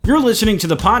You're listening to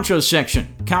the Poncho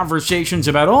Section, conversations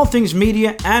about all things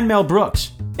media and Mel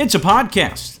Brooks. It's a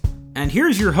podcast. And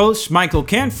here's your hosts, Michael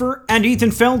Canfer and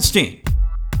Ethan Feldstein.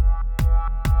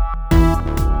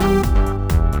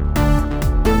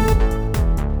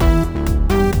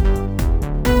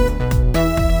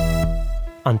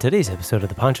 On today's episode of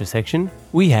the Poncho Section,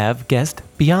 we have guest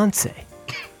Beyonce.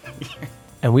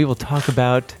 And we will talk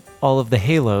about all of the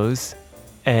Halos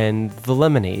and the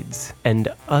Lemonades and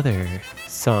other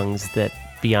songs that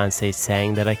Beyonce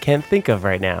sang that I can't think of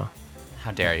right now.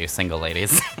 How dare you, single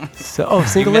ladies? Single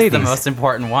you ladies. The most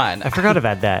important one. I forgot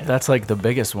about that. That's like the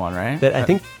biggest one, right? I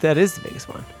think that is the biggest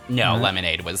one. No,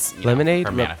 Lemonade was Lemonade?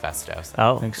 for manifestos.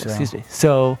 Oh, think so. Excuse me.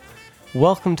 So,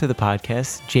 welcome to the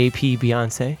podcast, JP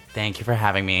Beyonce. Thank you for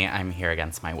having me. I'm here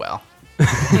against my will.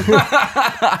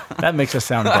 That makes us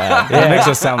sound bad. That makes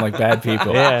us sound like bad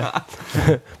people. Yeah.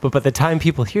 But by the time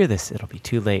people hear this, it'll be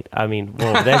too late. I mean,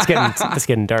 whoa, that's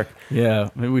getting dark. Yeah,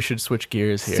 maybe we should switch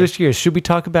gears here. Switch gears. Should we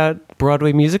talk about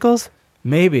Broadway musicals?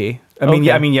 Maybe.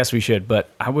 Okay. Yes, we should. But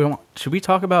should we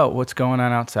talk about what's going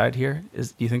on outside here? Do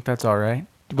you think that's all right?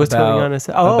 What's going on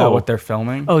outside? Oh. About what they're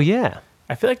filming? Oh, yeah.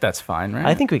 I feel like that's fine, right?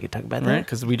 I think we could talk about that. Right?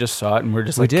 Because we just saw it and we're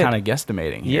just We did. kind of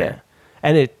guesstimating here. Yeah.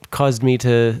 And it caused me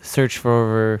to search for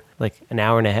over like an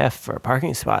hour and a half for a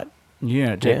parking spot.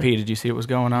 Yeah. JP, did you see what was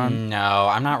going on? No,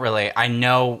 I'm not really. I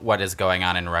know what is going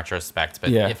on in retrospect, but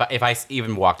Yeah. if I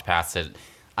even walked past it,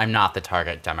 I'm not the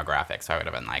target demographic, so I would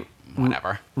have been like,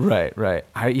 whatever. Right.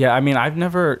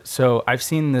 I've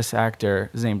seen this actor.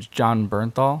 His name's John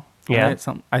Bernthal. Yeah. Right?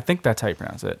 I think that's how you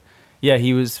pronounce it. Yeah,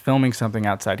 he was filming something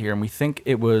outside here, and we think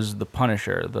it was The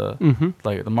Punisher, the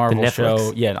Marvel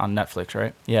show. Yeah, on Netflix,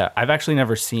 right? Yeah, I've actually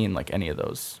never seen like any of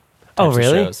those. Oh,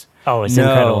 really? Of shows. Oh, it's no,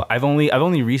 incredible. I've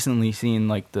only recently seen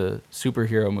like the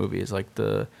superhero movies, like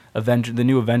the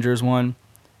new Avengers one,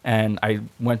 and I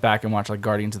went back and watched like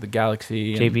Guardians of the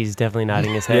Galaxy. And, JP's definitely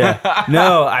nodding his head. yeah,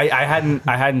 no, I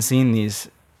hadn't seen these,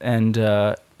 and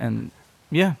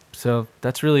yeah, so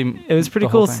that's really It was pretty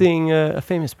the whole cool thing. seeing a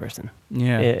famous person.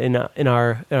 Yeah. In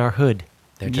our hood.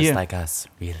 They're just Yeah. like us,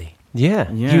 really.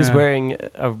 Yeah. He was wearing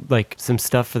like some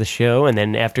stuff for the show, and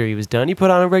then after he was done, he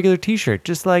put on a regular T-shirt,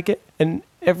 just like an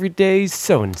everyday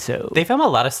so-and-so. They film a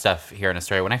lot of stuff here in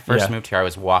Astoria. When I first Yeah. moved here, I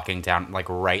was walking down like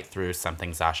right through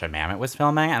something Sasha Mamet was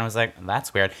filming, and I was like,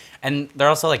 "That's weird." And they're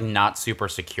also like not super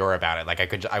secure about it. Like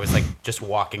I was like just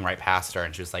walking right past her,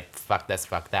 and she was like, "Fuck this,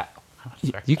 fuck that."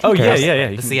 Sorry. You can Oh, curse. yeah.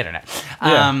 It's the internet.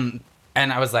 Yeah.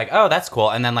 And I was like, "Oh, that's cool."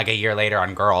 And then like a year later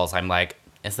on Girls, I'm like,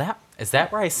 "Is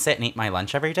that where I sit and eat my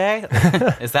lunch every day?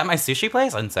 Is that my sushi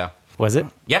place?" And so, Was it?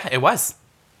 yeah, it was.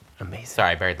 Amazing. Sorry,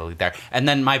 I buried the lead there. And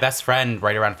then my best friend,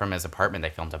 right around from his apartment,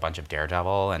 they filmed a bunch of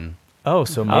Daredevil and. Oh,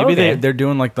 so maybe okay. they're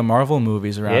doing like the Marvel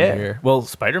movies around Yeah. here. Well,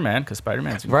 Spider-Man, because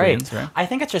Spider-Man's in Right. Queens, right? I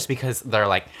think it's just because they're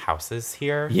like houses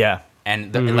here. Yeah.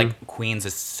 And like Queens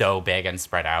is so big and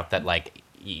spread out that like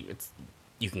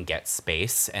you can get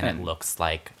space and it looks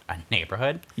like a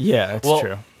neighborhood. Yeah, that's Well,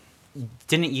 true.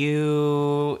 Didn't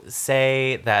you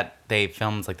say that they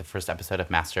filmed like the first episode of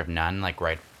Master of None like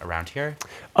right around here?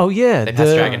 Oh yeah, They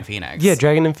passed Dragon Phoenix. Yeah,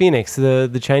 Dragon and Phoenix,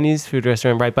 the Chinese food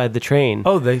restaurant right by the train.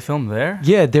 Oh, they filmed there?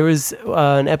 Yeah, there was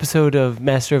an episode of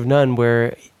Master of None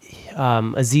where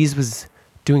Aziz was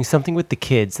doing something with the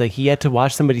kids. Like he had to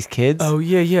watch somebody's kids. Oh,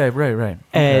 yeah, right. Okay.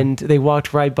 And they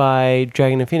walked right by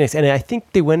Dragon and Phoenix. And I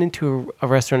think they went into a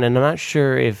restaurant, and I'm not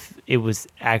sure if it was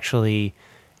actually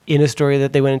in Astoria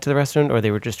that they went into the restaurant, or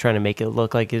they were just trying to make it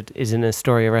look like it is an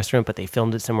Astoria restaurant, but they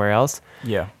filmed it somewhere else.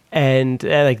 Yeah. And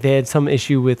like they had some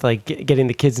issue with like getting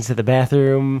the kids into the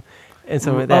bathroom and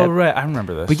something like that. Oh, right. I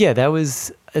remember this. But yeah, that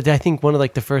was, I think, one of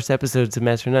like the first episodes of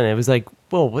Master of None. It was like,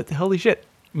 whoa, what the holy shit?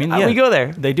 I mean, How'd we go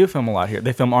there? They do film a lot here.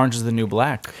 They film Orange is the New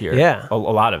Black here. Yeah. A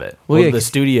lot of it. Well, Well, yeah, the 'cause-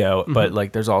 studio, but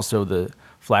like there's also the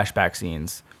flashback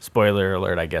scenes. Spoiler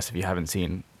alert, I guess, if you haven't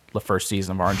seen the first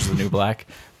season of Orange is the New Black.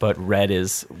 But Red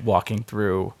is walking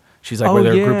through. She's like with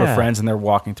her group of friends, and they're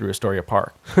walking through Astoria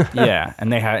Park. Yeah,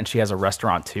 and she has a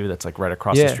restaurant too that's like right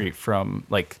across the street from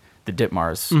like the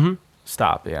Ditmars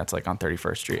stop. Yeah, it's like on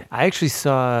 31st Street. I actually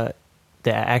saw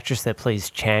the actress that plays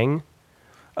Chang.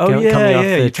 Oh coming off the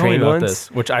you told me train about once.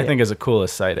 this, which I think is the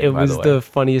coolest sighting. It by was the way. the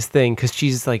funniest thing because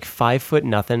she's like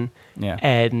 5'0", Yeah.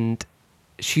 and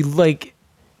she like,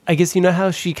 I guess you know how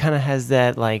she kind of has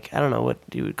that like, I don't know what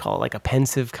you would call it, like a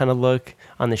pensive kind of look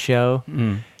on the show.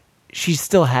 She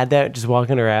still had that just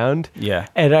walking around. Yeah.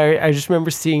 And I just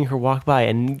remember seeing her walk by,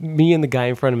 and me and the guy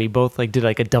in front of me both like did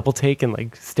like a double take and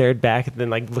like stared back and then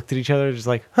like looked at each other just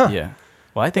like, huh. Yeah.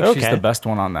 Well, I think she's Okay. the best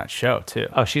one on that show too.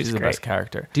 Oh, she's the great. best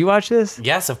character. Do you watch this?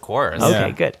 Yes, of course. Okay, Yeah.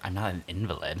 good. I'm not an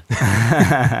invalid.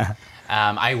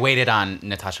 I waited on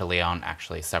Natasha Lyonne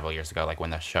actually several years ago, like when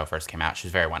the show first came out.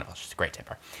 She's very wonderful. She's a great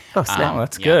tipper. Oh, snap. Oh,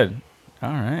 that's good.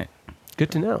 All right. Good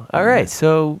to know. All right,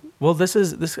 so Well, this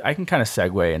I can kind of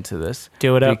segue into this.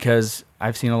 Do it up. Because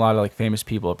I've seen a lot of like famous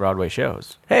people at Broadway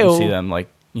shows. Hey-o. You see them like,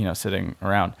 sitting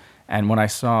around. And when I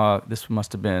saw, this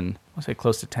must have been, I'll say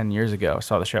close to 10 years ago, I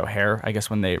saw the show Hair, I guess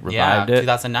when they revived it.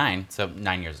 2009, so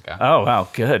 9 years ago. Oh, wow,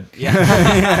 good.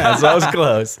 Yeah. So I was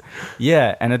close.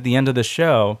 Yeah, and at the end of the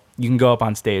show, you can go up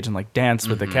on stage and like dance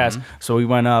with the cast. So we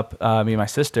went up, me and my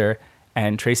sister,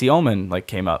 and Tracy Ullman like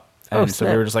came up. And so we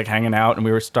snap. were just like hanging out, and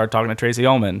we started talking to Tracy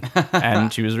Ullman,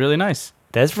 and she was really nice.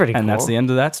 that's pretty cool. And that's the end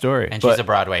of that story. And she's a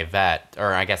Broadway vet,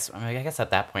 or I guess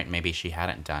at that point maybe she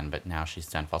hadn't done, but now she's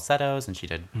done falsettos, and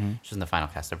she's in the final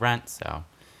cast of Rent. So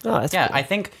Oh, that's yeah, cool. I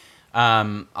think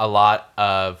a lot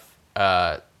of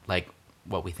like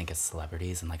what we think as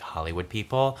celebrities and like Hollywood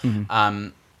people,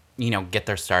 get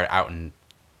their start out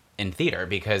in theater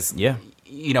because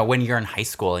when you're in high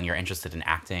school and you're interested in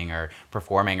acting or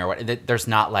performing or what, there's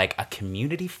not like a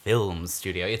community film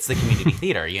studio. It's the community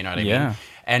theater. You know what I mean?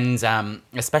 And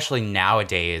especially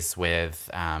nowadays with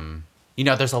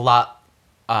there's a lot.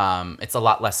 It's a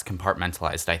lot less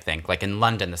compartmentalized, I think. Like in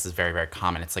London, this is very, very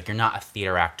common. It's like you're not a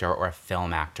theater actor or a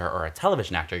film actor or a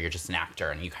television actor. You're just an actor,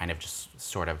 and you kind of just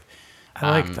sort of. I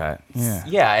like that. Yeah.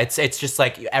 Yeah, it's just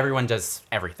like everyone does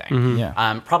everything.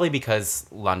 Yeah. Probably because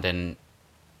London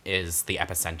is the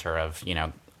epicenter of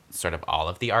sort of all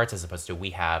of the arts, as opposed to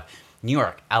we have New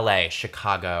York, L.A.,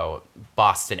 Chicago,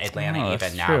 Boston, Atlanta, Oh, even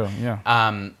that's now. true.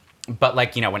 Yeah. But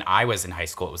like when I was in high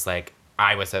school, it was like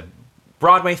I was a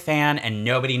Broadway fan and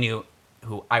nobody knew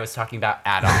who I was talking about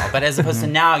at all. But as opposed to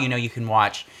now, you can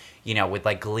watch, with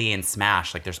like Glee and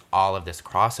Smash, like there's all of this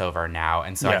crossover now.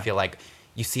 And so I feel like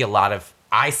I see a lot of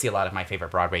my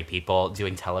favorite Broadway people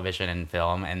doing television and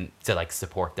film and to like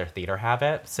support their theater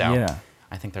habit. So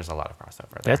I think there's a lot of crossover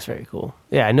there. That's very cool.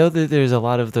 Yeah, I know that there's a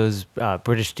lot of those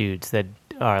British dudes that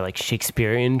are like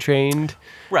Shakespearean trained.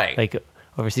 Right. Like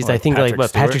overseas. Like I think Patrick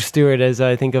Stewart? Patrick Stewart, as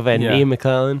I think of, and Yeah. Ian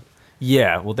McKellen.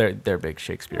 Yeah. Well, they're big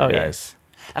Shakespeare guys.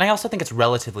 And I also think it's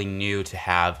relatively new to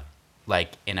have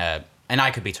like and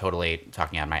I could be totally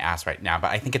talking out of my ass right now,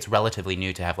 but I think it's relatively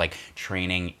new to have like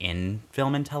training in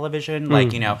film and television.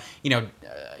 Like,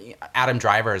 Adam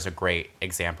Driver is a great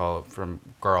example from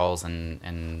Girls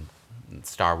and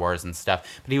Star Wars and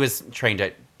stuff, but he was trained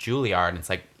at Juilliard, and it's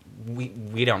like,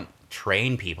 we don't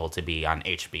train people to be on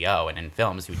HBO and in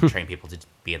films. We train people to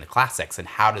be in the classics. And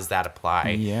how does that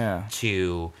apply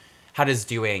to, how does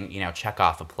doing,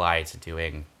 Chekhov apply to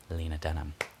doing Lena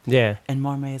Dunham? Yeah. In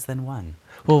more ways than one.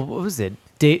 Well, what was it?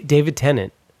 David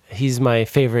Tennant. He's my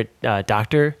favorite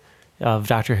doctor of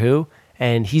Doctor Who,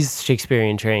 and he's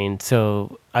Shakespearean trained.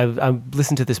 So I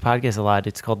listen to this podcast a lot.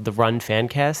 It's called the Run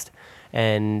Fancast,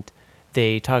 and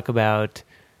they talk about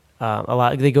a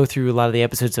lot. They go through a lot of the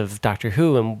episodes of Doctor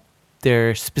Who, and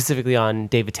they're specifically on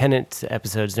David Tennant's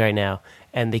episodes right now.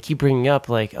 And they keep bringing up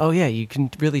like, oh yeah, you can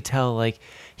really tell like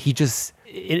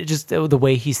the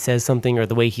way he says something or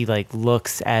the way he like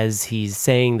looks as he's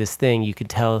saying this thing, you could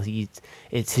tell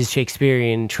it's his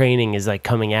Shakespearean training is like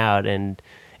coming out. And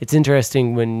it's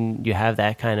interesting when you have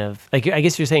that kind of, like, I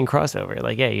guess you're saying crossover.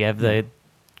 Like, yeah, you have the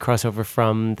crossover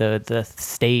from the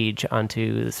stage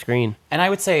onto the screen. And I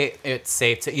would say it's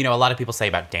safe to, a lot of people say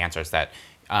about dancers that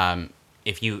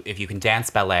if you can dance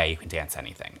ballet, you can dance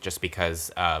anything, just because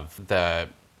of the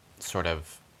sort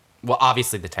of, well,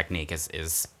 obviously the technique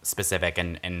is specific,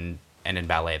 and in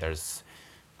ballet there's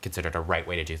considered a right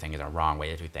way to do things and a wrong way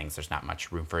to do things. There's not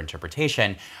much room for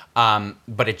interpretation.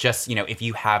 But it just, if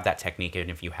you have that technique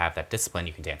and if you have that discipline,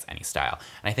 you can dance any style.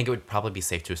 And I think it would probably be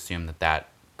safe to assume that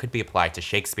could be applied to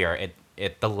Shakespeare.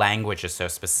 The language is so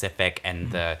specific,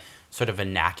 and the sort of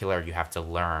vernacular you have to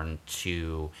learn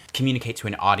to communicate to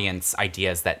an audience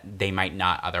ideas that they might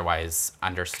not otherwise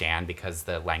understand because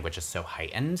the language is so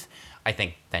heightened. I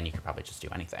think then you could probably just do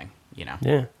anything,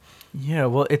 Yeah. Yeah,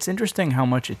 well, it's interesting how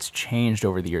much it's changed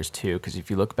over the years too. Because if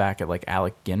you look back at like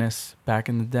Alec Guinness back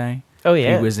in the day, oh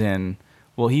yeah, he was in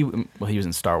he was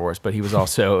in Star Wars, but he was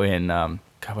also in God,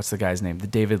 what's the guy's name? The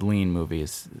David Lean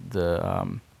movies,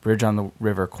 the Bridge on the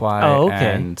River Kwai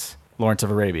and Lawrence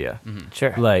of Arabia. Mm-hmm.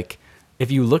 Sure. Like,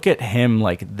 if you look at him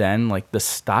like then, like the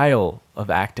style of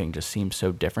acting just seems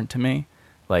so different to me.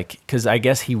 Like, because I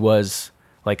guess he was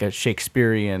like a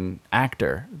Shakespearean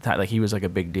actor, like he was like a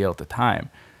big deal at the time.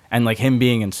 And like him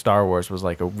being in Star Wars was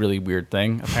like a really weird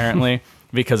thing, apparently,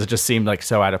 because it just seemed like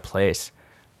so out of place.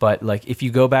 But like if you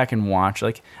go back and watch,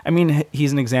 like, I mean,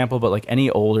 he's an example, but like any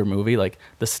older movie, like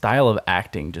the style of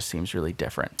acting just seems really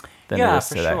different than it is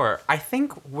today. Yeah, for sure. I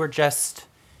think we're just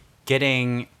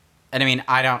getting, and I mean,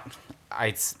 I don't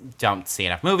don't see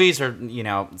enough movies or,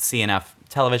 see enough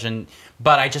television,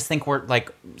 but I just think we're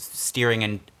like steering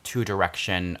into a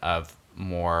direction of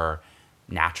more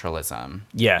naturalism.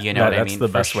 Yeah, you know what I that's mean? the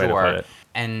For best way to sure. put it.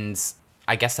 And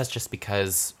I guess that's just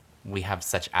because we have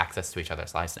such access to each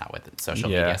other's lives now with social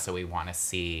Yeah. media, so we want to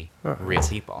see real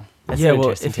people. That's yeah, an well,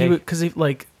 interesting if you take.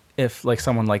 because if like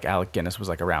someone like Alec Guinness was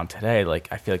like around today, like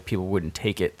I feel like people wouldn't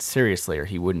take it seriously, or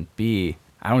he wouldn't be.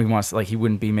 I don't even want to like he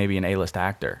wouldn't be maybe an A-list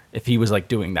actor if he was like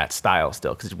doing that style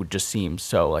still, because it would just seem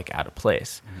so like out of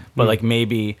place. But like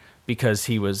maybe because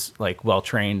he was like well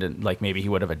trained and like maybe he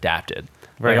would have adapted.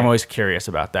 Right. Like I'm always curious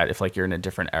about that. If like you're in a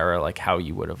different era, like how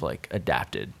you would have like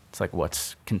adapted. It's like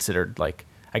what's considered like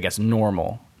I guess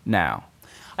normal now.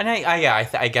 And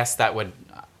I guess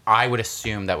I would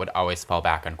assume that would always fall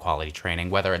back on quality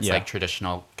training, whether it's Yeah. like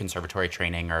traditional conservatory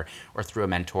training or through a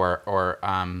mentor or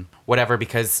whatever,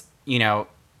 because,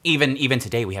 even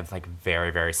today we have like very,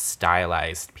 very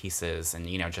stylized pieces and,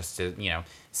 just to,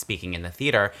 speaking in the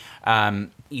theater,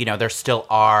 there still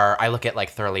are, I look at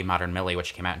like Thoroughly Modern Millie,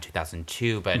 which came out in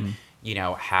 2002, but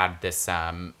had this,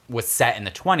 was set in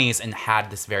the 20s and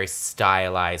had this very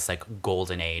stylized, like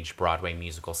golden age Broadway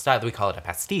musical style. We call it a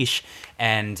pastiche.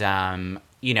 And,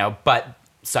 but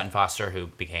Sutton Foster, who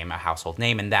became a household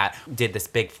name in that, did this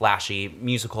big flashy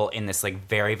musical in this like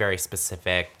very, very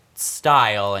specific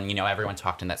style. And, everyone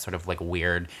talked in that sort of like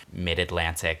weird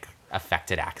mid-Atlantic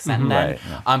affected accent then. Right,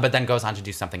 yeah. But then goes on to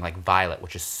do something like Violet,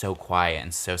 which is so quiet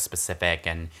and so specific.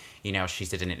 And, she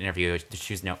did an interview.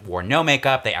 She wore no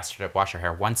makeup. They asked her to wash her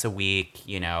hair once a week,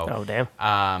 Oh,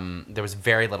 damn. There was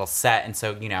very little set. And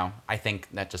so, I think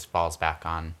that just falls back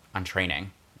on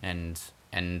training and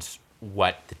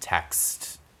what the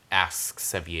text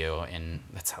asks of you. And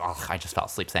I just fell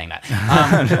asleep saying that.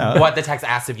 What the text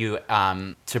asks of you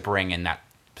to bring in that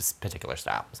particular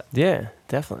style. So. Yeah,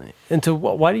 definitely. And so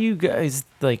why do you guys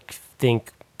like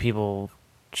think people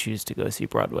choose to go see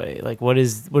Broadway? Like what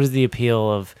is the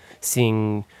appeal of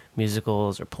seeing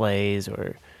musicals or plays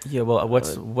or Yeah, well,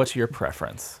 what's your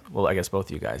preference? Well, I guess both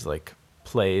of you guys like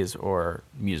plays or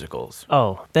musicals.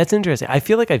 Oh, that's interesting. I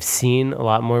feel like I've seen a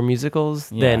lot more musicals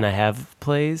than I have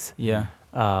plays. Yeah.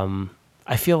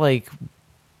 I feel like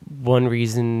one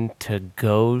reason to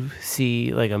go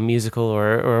see like a musical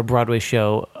or a Broadway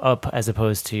show up as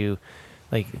opposed to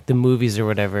like the movies or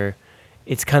whatever,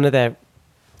 it's kind of that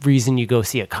reason you go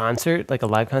see a concert, like a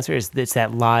live concert, is it's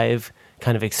that live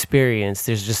kind of experience.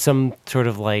 There's just some sort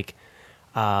of like,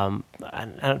 I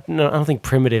don't think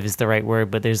primitive is the right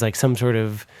word, but there's like some sort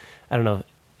of, I don't know,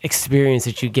 experience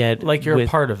that you get. Like you're a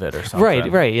part of it or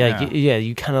something. Right. Yeah,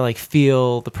 you kind of like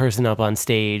feel the person up on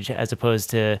stage as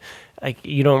opposed to like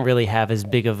you don't really have as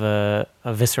big of a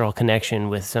visceral connection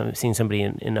with seeing somebody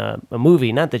in a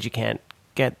movie. Not that you can't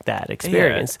get that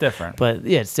experience. Yeah, it's different. But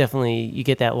yeah, it's definitely, you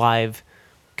get that live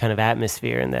kind of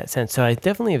atmosphere in that sense. So I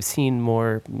definitely have seen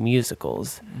more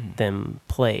musicals than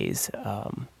plays.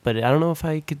 But I don't know if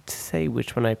I could say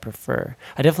which one I prefer.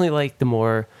 I definitely like the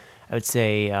more, I would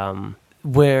say,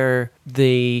 where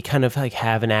they kind of like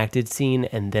have an acted scene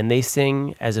and then they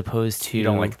sing, as opposed to You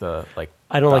don't like the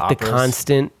I don't the like the operas?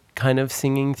 constant kind of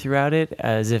singing throughout it,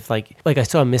 as if like I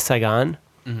saw Miss Saigon,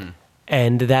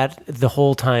 and that the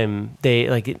whole time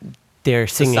they're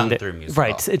singing sung through musical.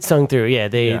 right, it's sung through. Yeah,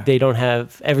 Yeah. they don't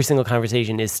have, every single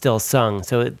conversation is still sung,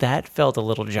 so that felt a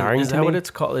little jarring Is to that me. what it's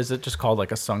called? Is it just called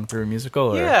like a sung through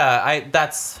musical? Or? Yeah,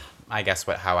 that's I guess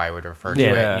how I would refer to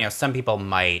Yeah. it. Some people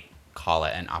might call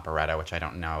it an operetta, which I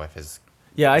don't know if is.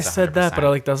 Yeah, I is said that, but 100%. it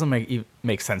like doesn't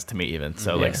make sense to me even.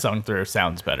 So like Yeah. sung through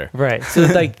sounds better. Right. So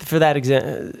like for that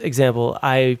example,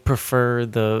 I prefer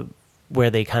where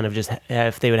they kind of just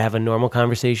if they would have a normal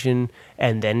conversation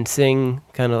and then sing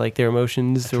kind of like their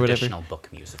emotions or whatever. Traditional book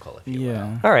musical, if you will.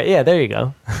 Yeah. All right. Yeah. There you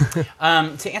go.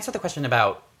 To answer the question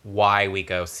about why we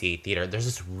go see theater, there's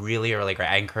this really, really great.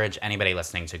 I encourage anybody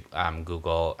listening to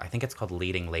Google. I think it's called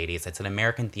Leading Ladies. It's an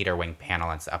American Theater Wing panel.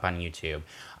 It's up on YouTube.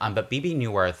 But BB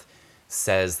Newworth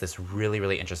says this really,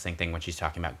 really interesting thing when she's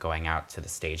talking about going out to the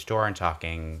stage door and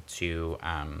talking to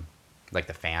like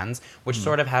the fans, which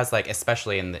sort of has like,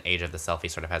 especially in the age of the selfie,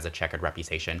 sort of has a checkered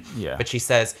reputation. Yeah. But she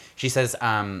says,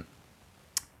 a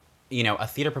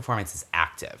theater performance is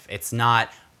active. It's not,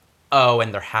 oh,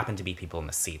 and there happen to be people in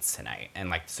the seats tonight and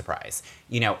like surprise.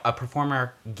 A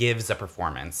performer gives a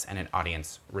performance and an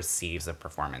audience receives a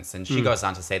performance. And she goes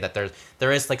on to say that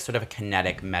there is like sort of a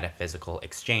kinetic metaphysical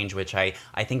exchange, which I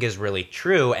think is really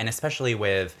true. And especially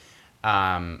with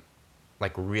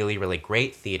like really, really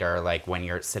great theater, like when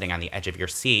you're sitting on the edge of your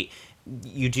seat,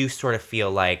 you do sort of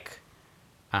feel like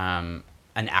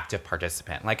an active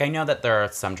participant. Like, I know that there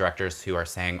are some directors who are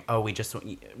saying, oh,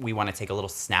 we want to take a little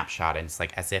snapshot, and it's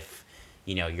like as if,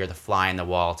 you know, you're the fly in the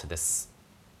wall to this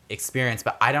experience.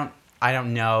 But I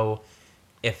don't know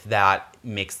if that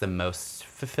makes the most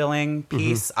fulfilling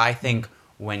piece. I think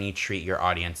when you treat your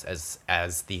audience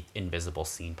as the invisible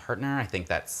scene partner, I think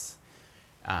that's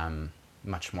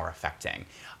much more affecting.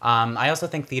 I also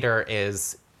think theater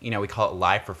is, you know, we call it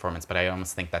live performance, but I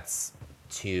almost think that's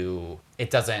it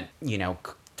doesn't, you know,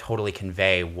 totally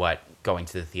convey what going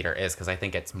to the theater is, because I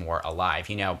think it's more alive.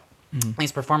 You know,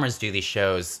 these performers do these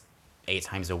shows 8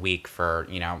 times a week for,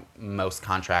 you know, most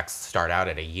contracts start out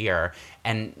at a year,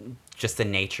 and just the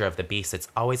nature of the beast, it's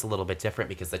always a little bit different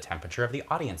because the temperature of the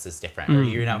audience is different. Or,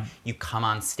 you know, you come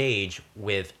on stage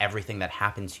with everything that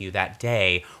happened to you that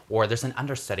day, or there's an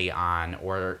understudy on,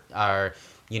 or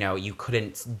you know, you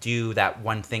couldn't do that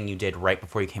one thing you did right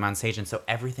before you came on stage. And so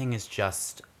everything is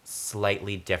just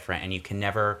slightly different, and you can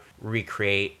never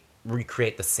recreate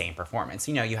the same performance.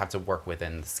 You know, you have to work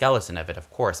within the skeleton of it, of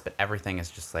course, but everything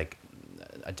is just like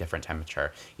a different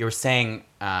temperature. You were saying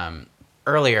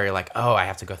earlier, you're like, oh, I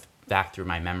have to go back through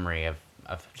my memory of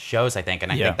shows, I think.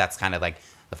 And I think that's kind of like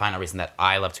the final reason that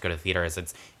I love to go to the theater is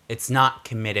it's not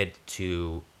committed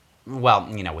to,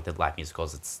 well, you know, with the live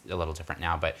musicals, it's a little different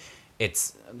now, but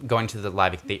it's going to the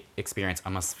live experience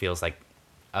almost feels like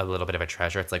a little bit of a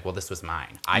treasure. It's like, well, this was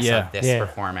mine. I saw this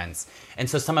performance. And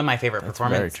so some of my favorite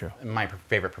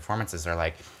performances are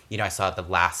like, you know, I saw the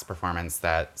last performance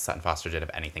that Sutton Foster did of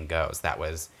Anything Goes. That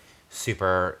was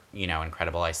super, you know,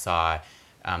 incredible. I saw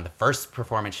the first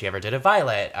performance she ever did of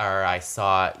Violet, or I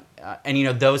saw, and you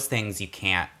know, those things you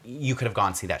could have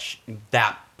gone see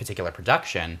that particular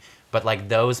production, but like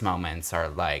those moments are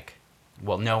like,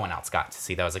 well, no one else got to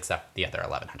see those except the other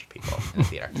 1,100 people in the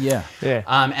theater.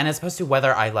 And as opposed to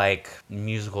whether I like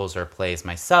musicals or plays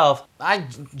myself, I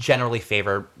generally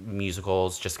favor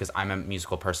musicals just because I'm a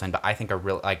musical person. But I think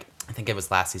I think it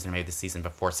was last season or maybe the season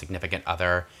before, Significant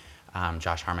Other,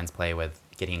 Josh Harmon's play with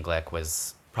Gideon Glick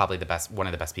was probably one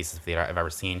of the best pieces of theater I've ever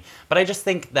seen. But I just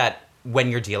think that when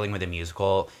you're dealing with a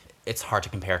musical, it's hard to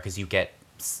compare because you get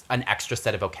an extra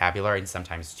set of vocabulary, and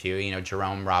sometimes two. You know,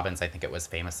 Jerome Robbins, I think it was,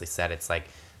 famously said, it's like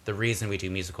the reason we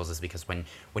do musicals is because when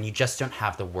you just don't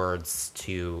have the words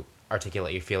to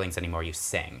articulate your feelings anymore, you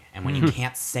sing, and when you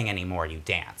can't sing anymore, you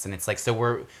dance. And it's like,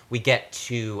 so we get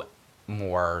 2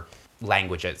 more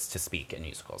languages to speak in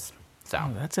musicals. So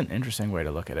that's an interesting way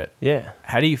to look at it. Yeah.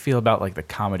 How do you feel about like the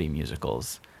comedy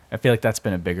musicals? I feel like that's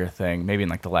been a bigger thing, maybe in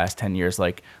like the last 10 years,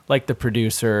 like The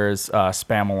Producers,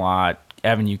 Spamalot,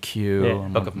 Avenue Q,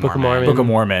 Book of Mormon. Book of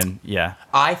Mormon, yeah.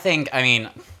 I think, I mean,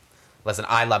 listen,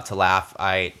 I love to laugh.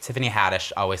 Tiffany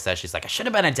Haddish always says, she's like, I should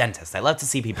have been a dentist. I love to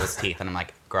see people's teeth. And I'm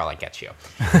like, girl, I get you.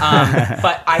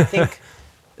 But I think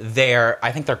they're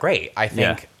great.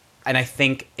 And I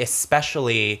think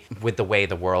especially with the way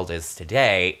the world is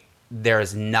today, there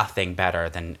is nothing better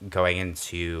than going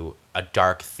into a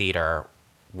dark theater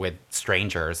with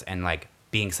strangers and like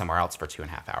being somewhere else for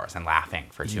 2.5 hours and laughing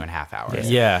for 2.5 hours.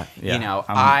 Yeah. You know,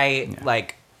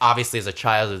 like obviously as a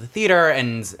child of the theater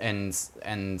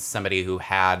and somebody who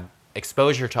had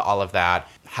exposure to all of that,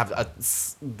 have a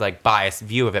like biased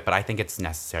view of it, but I think it's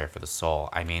necessary for the soul.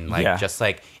 I mean, like just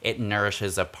like it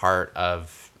nourishes a part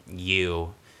of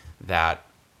you that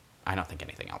I don't think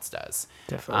anything else does.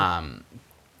 Definitely.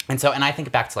 And I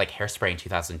think back to like Hairspray in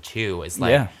 2002 is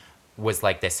like was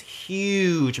like this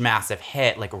huge massive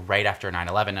hit like right after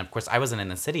 9/11. And of course I wasn't in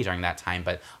the city during that time,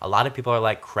 but a lot of people are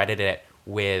like credited it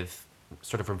with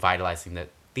sort of revitalizing the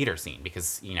theater scene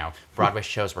because, you know, Broadway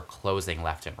shows were closing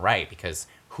left and right because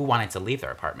who wanted to leave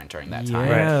their apartment during that time?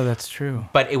 Yeah, that's true.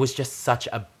 But it was just such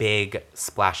a big,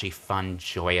 splashy, fun,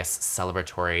 joyous,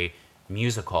 celebratory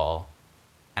musical.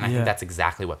 And I think that's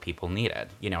exactly what people needed.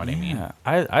 You know what I mean?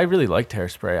 I really liked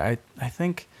Hairspray. I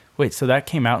think, wait, so that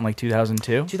came out in like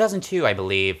 2002? 2002, I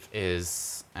believe,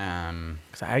 is...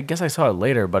 'Cause I guess I saw it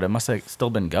later, but it must have still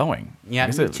been going. Yeah, I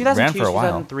guess it 2002, ran for a while.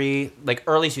 2003, like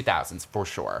early 2000s, for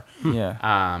sure.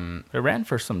 Yeah. It ran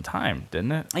for some time,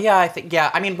 didn't it? Yeah, I think,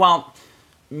 I mean, well,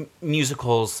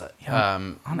 musicals...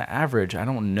 on average, I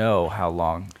don't know how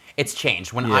long. It's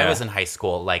changed. When I was in high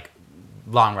school, like,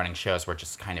 long-running shows were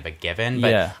just kind of a given.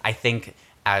 But I think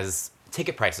as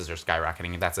ticket prices are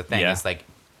skyrocketing, that's the thing. It's like,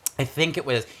 I think it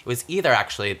was either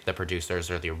actually The Producers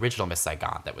or the original Miss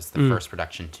Saigon that was the first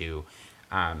production to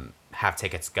have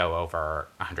tickets go over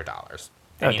 $100.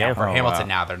 And, you know, for Hamilton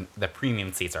now, the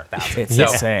premium seats are $1,000. It's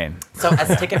insane. So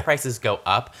as ticket prices go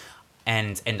up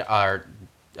and our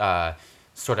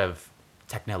sort of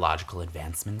technological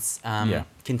advancements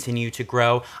continue to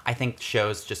grow, I think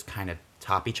shows just kind of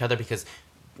top each other because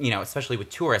especially with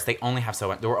tourists, they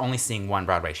were only seeing one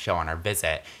Broadway show on our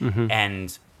visit,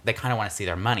 and they kind of want to see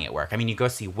their money at work. I mean, you go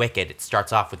see Wicked, it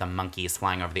starts off with the monkeys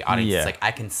flying over the audience. Yeah. It's like,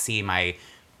 I can see my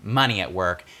money at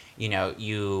work.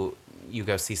 You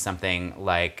go see something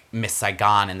like Miss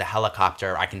Saigon in the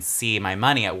helicopter, I can see my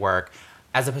money at work.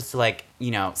 As opposed to like,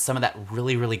 some of that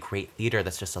really, really great theater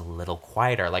that's just a little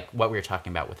quieter, like what we were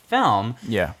talking about with film.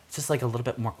 Yeah. It's just like a little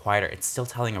bit more quieter. It's still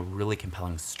telling a really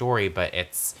compelling story, but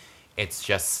it's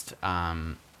just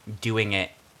doing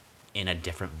it in a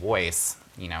different voice.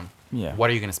 Yeah. What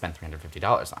are you going to spend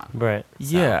 $350 on? Right.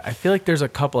 So- Yeah, I feel like there's a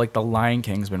couple, like The Lion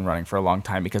King's been running for a long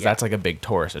time because that's like a big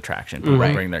tourist attraction. People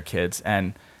bring their kids.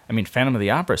 And I mean, Phantom of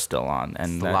the Opera's still on.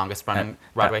 And It's the longest running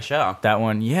Broadway show. That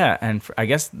one, yeah. And I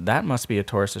guess that must be a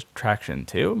tourist attraction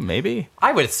too, maybe?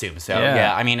 I would assume so. Yeah.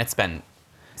 Yeah. I mean, it's been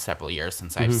several years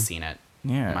since I've seen it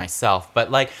Yeah. myself.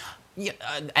 But like,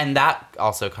 and that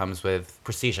also comes with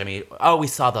prestige. I mean, we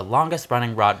saw the longest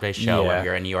running Broadway show when we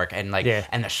were in New York, and like,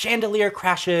 and the chandelier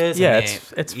crashes. Yeah, and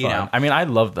it's fun. I mean, I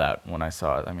loved that when I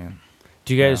saw it. I mean,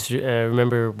 Do you guys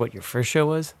remember what your first show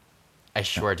was? I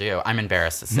sure do. I'm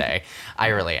embarrassed to say. I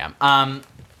really am.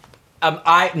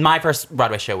 My first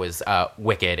Broadway show was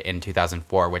Wicked in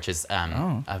 2004, which is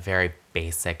a very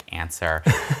basic answer.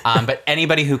 But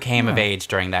anybody who came of age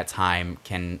during that time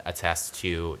can attest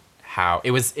to how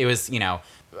it was.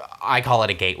 I call it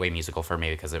a gateway musical for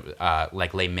me because it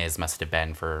like Les Mis must have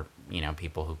been for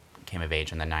people who came of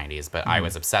age in the 90s, but I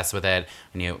was obsessed with it.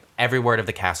 I knew every word of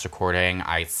the cast recording.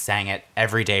 I sang it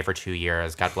every day for 2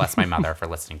 years. God bless my mother for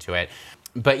listening to it.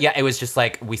 But yeah, it was just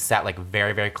like we sat like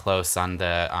very, very close on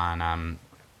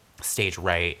stage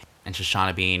right, and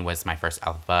Shoshana Bean was my first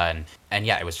alpha, and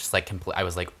yeah, it was just like I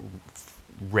was like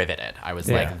riveted. I was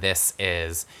like, this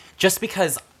is just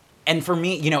because. And for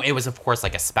me, it was of course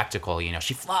like a spectacle.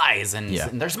 She flies and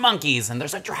there's monkeys and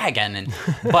there's a dragon, and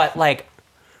but like.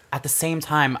 At the same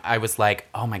time, I was like,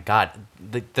 "Oh my God,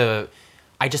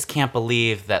 I just can't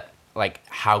believe that like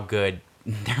how good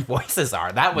their voices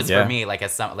are." That was for me, like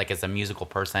as a musical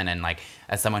person and like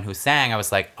as someone who sang, I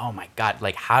was like, "Oh my God,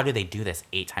 like how do they do this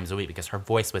 8 times a week?" Because her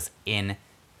voice was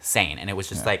insane, and it was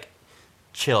just like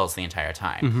chills the entire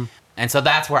time. And so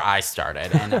that's where I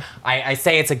started. And I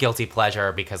say it's a guilty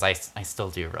pleasure because I still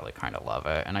do really kind of love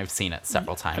it. And I've seen it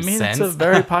several times since. It's a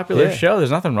very popular show.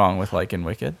 There's nothing wrong with liking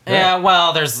Wicked. Yeah,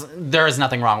 well, there is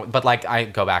nothing wrong. But like I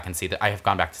have gone back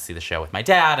to see the show with my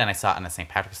dad, and I saw it on a St.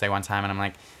 Patrick's Day one time, and I'm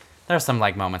like, there's some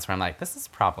like moments where I'm like, this is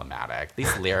problematic.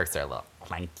 These lyrics are a little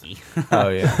clanky. Oh,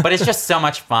 yeah. But it's just so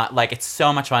much fun. Like it's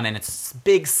so much fun, and it's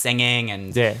big singing,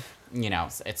 and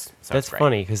it's That's great.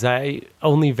 funny because I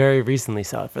only very recently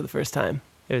saw it for the first time.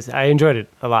 I enjoyed it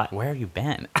a lot. Where have you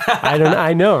been?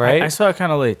 I know, right? I saw it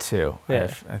kind of late too.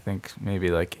 Yeah. I think maybe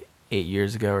like 8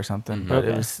 years ago or something. But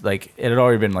it was like it had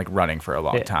already been like running for a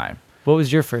long time. What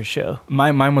was your first show?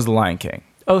 Mine was The Lion King.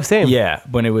 Oh, same. Yeah,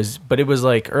 but it was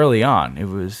like early on. It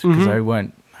was because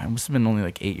I must have been only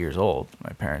like 8 years old.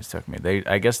 My parents took me.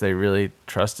 I guess they really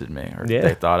trusted me, or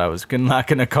they thought I was not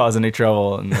going to cause any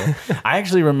trouble. And I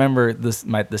actually remember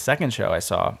the second show I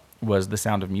saw was The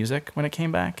Sound of Music when it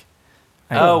came back.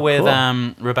 With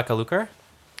Rebecca Luker?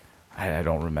 I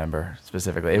don't remember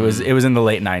specifically. It was in the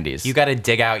late 90s. You got to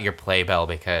dig out your playbill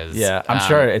because I'm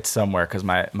sure it's somewhere because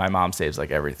my mom saves like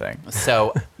everything.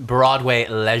 So Broadway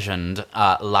legend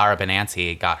Lara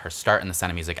Benanti got her start in The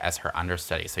Sound of Music as her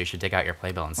understudy. So you should dig out your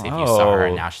playbill and see if you saw her.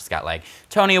 And now she's got like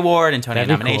Tony Award and Tony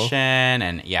nomination, cool.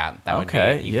 And that would be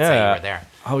you could say you were there.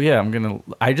 Oh yeah,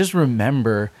 I just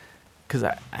remember because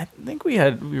I think we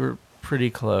were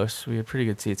pretty close. We had pretty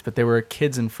good seats, but there were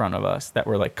kids in front of us that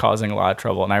were like causing a lot of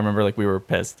trouble, and I remember like we were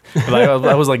pissed. But,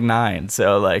 I was like 9,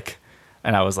 so like,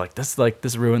 and I was like, this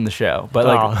ruined the show. But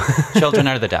like, children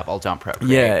are the devil. Don't procreate.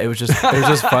 Yeah, it was just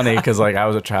funny because like I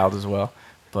was a child as well.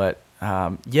 But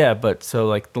but so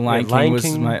like The Lion King was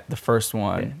the first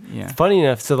one. Yeah. Funny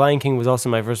enough, so Lion King was also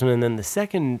my first one, and then the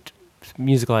second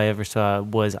musical I ever saw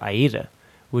was Aida,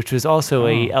 which was also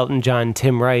a Elton John,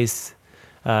 Tim Rice.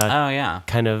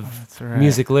 Kind of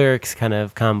music lyrics kind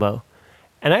of combo,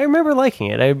 and I remember liking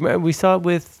it. We saw it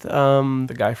with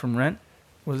the guy from Rent.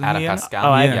 Was Adam he in it? Pascal.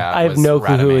 Oh, I have no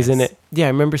clue who was in it. Yeah, I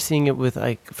remember seeing it with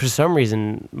like for some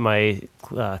reason my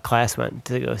class went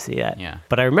to go see that. Yeah,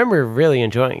 but I remember really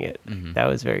enjoying it. Mm-hmm. That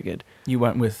was very good. You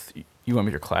went with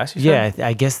your class. You said? Yeah,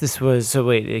 I guess this was. So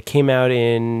wait, it came out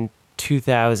in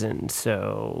 2000.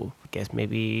 So I guess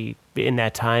maybe in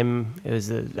that time I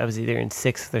was either in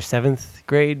 6th or 7th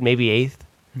grade, maybe 8th.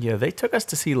 Yeah, they took us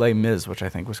to see Les Mis, which I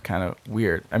think was kind of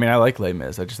weird. I mean, I like Les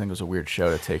Mis. I just think it was a weird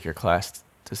show to take your class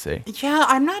to see. Yeah,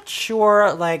 I'm not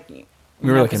sure. Like, we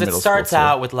were like in because middle it starts school,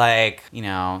 out with like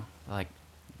like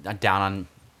down on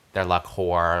their luck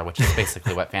whore, which is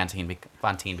basically what Fantine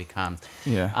becomes.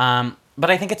 Yeah. But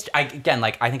I think I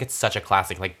think it's such a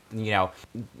classic. Like, you know,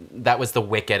 that was the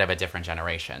Wicked of a different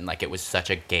generation. Like, it was such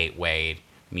a gateway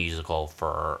musical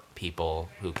for people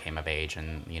who came of age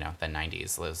in, you know, the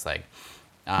 90s. It was like,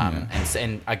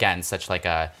 and again, such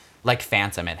like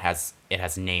Phantom, it has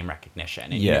name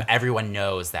recognition, and you know, everyone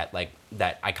knows that, like,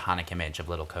 that iconic image of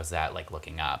little Cosette like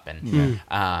looking up, and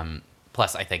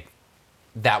plus I think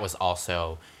that was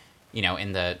also, you know,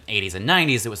 in the 80s and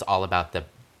 90s, it was all about the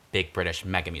big British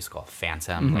mega musical,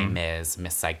 Phantom, Les Mis,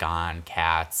 Miss Saigon,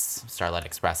 Cats, Starlight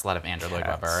Express, a lot of Andrew Lloyd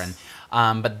Webber,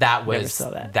 and but that was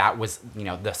you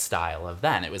know, the style of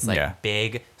then. It was like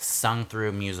big sung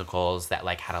through musicals that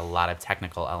like had a lot of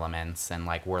technical elements and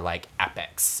like were like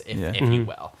epics, if you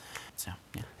will. So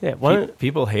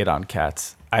people hate on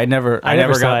Cats. I never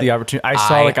got the opportunity. I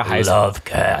saw like a high school. Love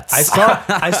Cats.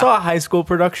 I saw a high school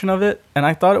production of it, and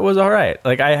I thought it was all right.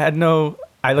 Like I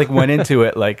like went into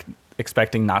it like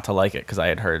expecting not to like it because I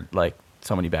had heard like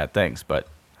so many bad things, but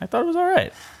I thought it was all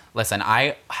right. Listen,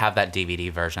 I have that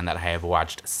DVD version that I have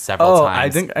watched several times. I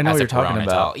think I know what you're talking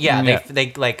about. Yeah,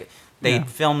 they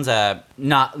filmed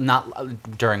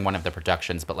not during one of the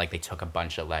productions, but like they took a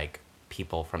bunch of like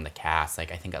people from the cast.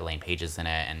 Like I think Elaine Page is in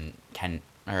it, and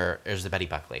there's Betty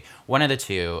Buckley. One of the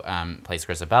two plays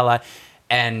Grisabella,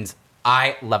 and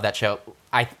I love that show.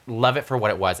 I love it for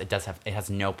what it was. It has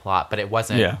no plot, but it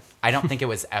wasn't. Yeah. I don't think it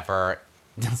was ever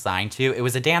designed to. It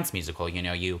was a dance musical. You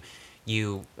know,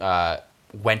 you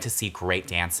went to see great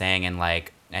dancing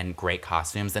and great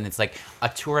costumes, and it's like a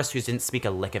tourist who didn't speak a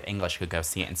lick of English could go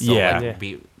see it and still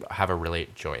have a really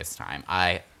joyous time.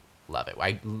 I love it.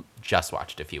 I just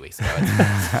watched it a few weeks ago.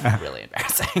 It's really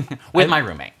embarrassing with my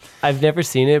roommate. I've never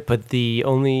seen it, but the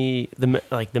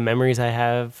memories I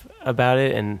have about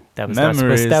it, and that was not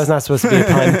supposed to be a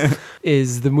pun,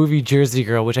 is the movie Jersey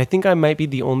Girl, which I think I might be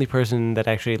the only person that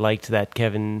actually liked that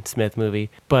Kevin Smith movie.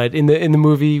 But in the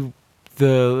movie,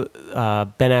 the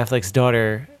Ben Affleck's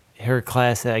daughter, her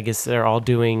class, I guess they're all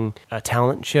doing a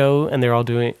talent show, and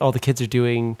all the kids are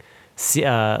doing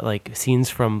like scenes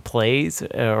from plays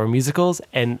or musicals,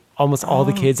 and almost all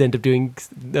the kids end up doing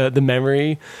the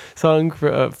memory song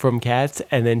from Cats,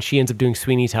 and then she ends up doing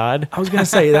Sweeney Todd. I was gonna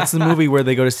say that's the movie where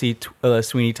they go to see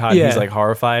Sweeney Todd. Yeah. And he's like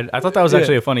horrified. I thought that was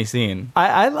actually a funny scene.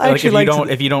 I like actually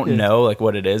if you don't know like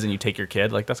what it is and you take your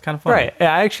kid, like that's kind of funny. Right.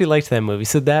 I actually liked that movie.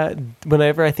 So that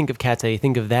whenever I think of Cats, I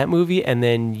think of that movie, and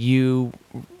then you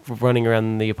running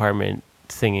around the apartment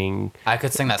singing. I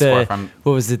could sing that score from.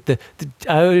 What was it?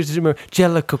 I always remember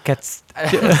Jellicle Cats. Well,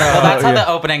 that's how the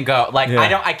opening go. Like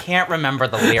I can't remember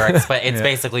the lyrics, but it's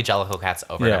basically Jellicle Cats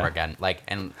over and over again. Like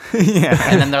and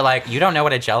then they're like, you don't know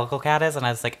what a Jellicle Cat is, and I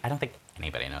was like, I don't think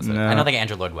anybody knows. I don't think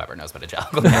Andrew Lloyd Webber knows what a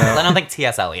Jellicle Cat is. I don't think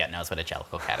T.S. Eliot knows what a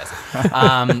Jellicle Cat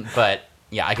is. But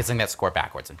yeah, I could sing that score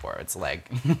backwards and forwards. Like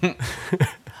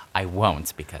I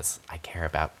won't because I care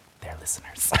about their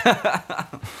listeners.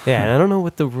 Yeah, and I don't know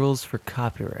what the rules for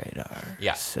copyright are.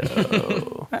 Yeah. So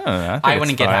I don't know. I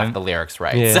wouldn't get half the lyrics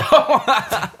right. Yeah.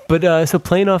 So but so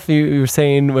playing off, you were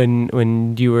saying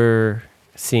when you were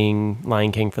seeing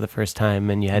Lion King for the first time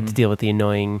and you had to deal with the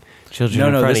annoying children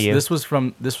in front of you. This was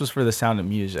for The Sound of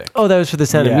Music. Oh, that was for The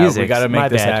Sound of Music. We got to make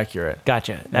this accurate.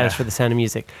 Gotcha. That was for The Sound of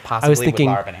Music. Possibly I was thinking,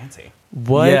 with Laura Benanti.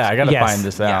 What? Yeah, I got to find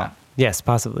this out. Yeah. Yes,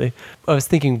 possibly. I was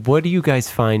thinking, what do you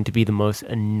guys find to be the most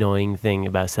annoying thing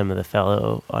about some of the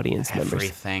fellow audience members?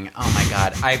 Everything. Oh my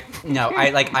god.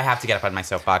 I have to get up on my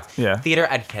soapbox. Yeah. Theater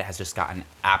etiquette has just gotten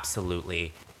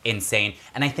absolutely insane,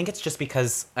 and I think it's just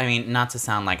because, I mean, not to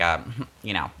sound like a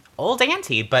old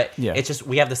auntie, but it's just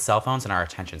we have the cell phones and our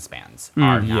attention spans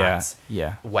are not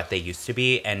what they used to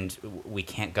be, and we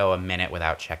can't go a minute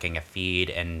without checking a feed,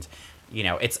 and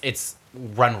it's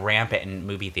run rampant in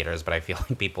movie theaters, but I feel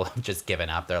like people have just given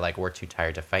up. They're like, we're too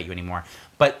tired to fight you anymore.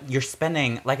 But you're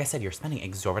spending, like I said,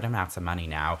 exorbitant amounts of money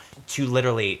now to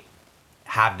literally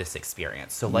have this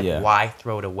experience. So why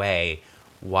throw it away?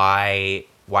 Why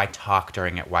talk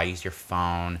during it? Why use your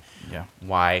phone? Yeah.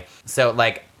 Why? So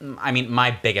I mean,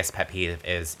 my biggest pet peeve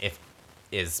is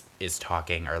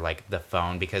talking or like the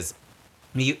phone, because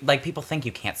people think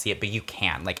you can't see it, but you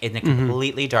can. Like in a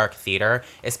completely dark theater,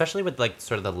 especially with like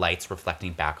sort of the lights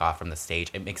reflecting back off from the stage,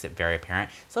 it makes it very apparent.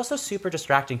 It's also super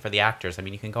distracting for the actors. I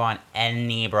mean, you can go on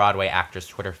any Broadway actor's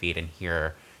Twitter feed and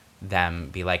hear them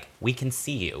be like, "We can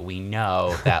see you. We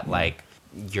know that like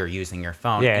you're using your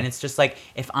phone." Yeah. And it's just like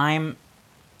if I'm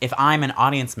an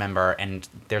audience member and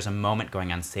there's a moment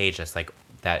going on stage that's like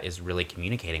that is really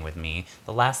communicating with me,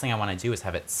 the last thing I want to do is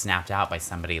have it snapped out by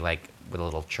somebody like with a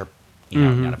little chirp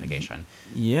notification.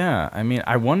 Yeah, I mean,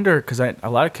 I wonder because a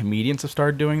lot of comedians have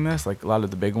started doing this, like a lot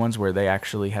of the big ones, where they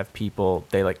actually have people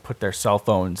they like put their cell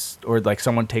phones or like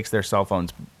someone takes their cell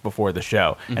phones before the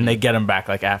show and they get them back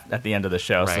like at the end of the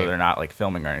show, so they're not like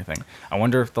filming or anything. I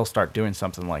wonder if they'll start doing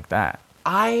something like that.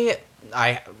 I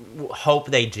hope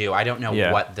they do. I don't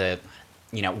know what the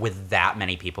with that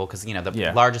many people, because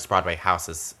the largest Broadway house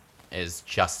is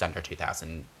just under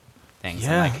 2,000 things.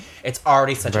 Yeah. And, like, it's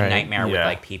already such a nightmare with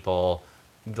like people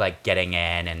like getting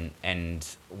in and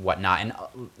whatnot, and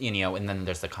and then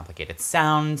there's the complicated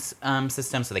sound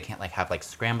system, so they can't like have like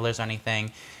scramblers or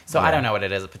anything. So I don't know what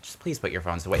it is, but just please put your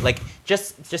phones away. Like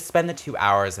just spend the 2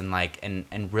 hours and like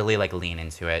and really like lean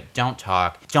into it. Don't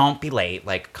talk. Don't be late.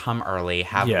 Like come early.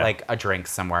 Have like a drink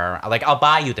somewhere. Like I'll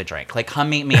buy you the drink. Like come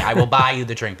meet me. I will buy you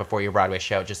the drink before your Broadway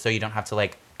show, just so you don't have to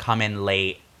like come in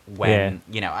late when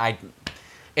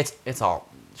it's all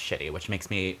shitty, which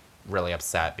makes me really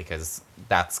upset, because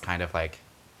that's kind of like,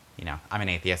 I'm an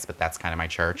atheist, but that's kind of my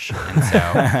church. And so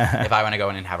if I want to go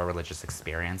in and have a religious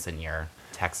experience and you're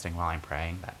texting while I'm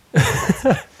praying,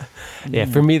 that yeah,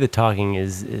 for me the talking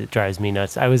it drives me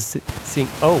nuts. I was seeing,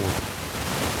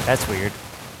 that's weird.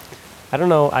 I don't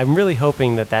know. I'm really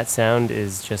hoping that sound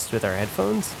is just with our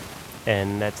headphones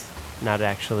and that's not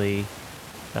actually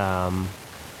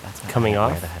that's coming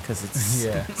off, because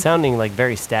it's sounding like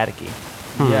very staticky.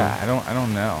 Yeah, I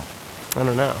don't know. I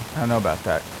don't know. I don't know about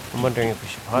that. I'm wondering if we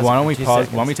should pause. Why don't we pause?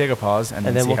 Why don't we take a pause and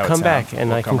then see we'll how it come back sounds. and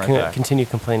We'll I come can right back. continue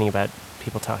complaining about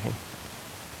people talking.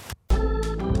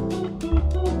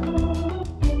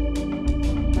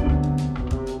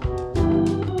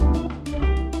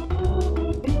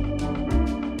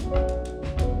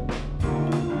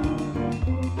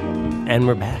 And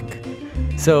we're back.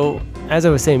 So, as I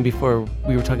was saying before,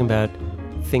 we were talking about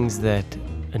things that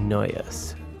annoy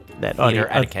us. That theater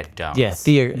etiquette don't. Yeah,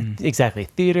 exactly.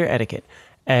 Theater etiquette.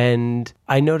 And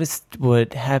I noticed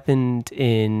what happened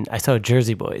I saw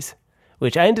Jersey Boys,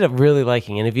 which I ended up really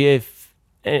liking. And if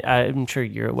I'm sure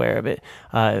you're aware of it,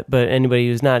 but anybody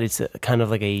who's not, it's kind of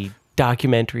like a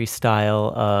documentary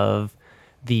style of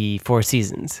the Four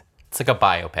Seasons. It's like a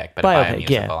biopic, but a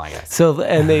biomusical, I guess. So,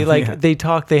 and they they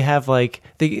talk, they have like,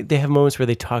 they have moments where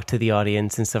they talk to the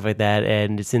audience and stuff like that.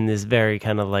 And it's in this very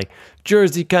kind of like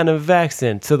Jersey kind of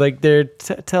accent. So like they're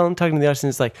talking to the audience,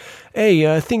 it's like,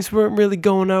 hey, things weren't really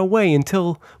going our way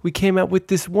until we came out with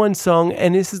this one song.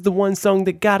 And this is the one song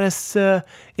that got us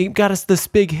this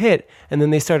big hit. And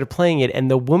then they started playing it.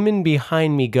 And the woman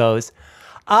behind me goes,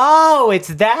 oh, it's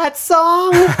that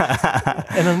song?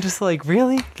 And I'm just like,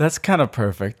 really? That's kind of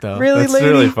perfect, though. Really, That's lady?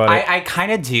 really funny. I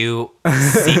kind of do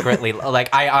secretly,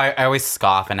 like, I always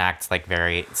scoff and act, like,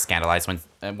 very scandalized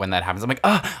when that happens. I'm like,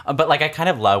 oh, but, like, I kind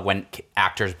of love when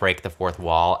actors break the fourth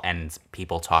wall and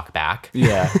people talk back.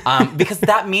 Yeah. Because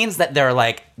that means that they're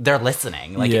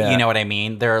listening. Like, you know what I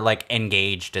mean? They're, like,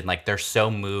 engaged and, like, they're so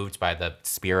moved by the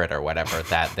spirit or whatever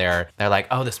that they're like,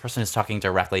 oh, this person is talking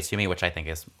directly to me, which I think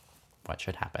is what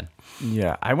should happen.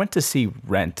 Yeah, I went to see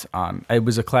Rent it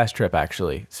was a class trip,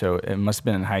 actually, so it must have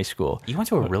been in high school. You went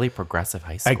to a really progressive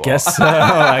high school.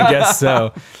 I guess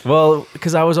so. Well,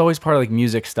 because I was always part of like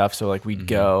music stuff, so like we'd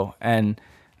go, and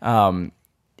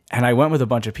I went with a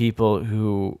bunch of people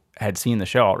who had seen the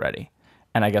show already.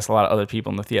 And I guess a lot of other people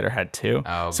in the theater had too.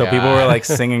 Oh, so God. people were like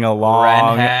singing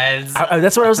along. Rent heads.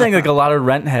 That's what I was saying, like a lot of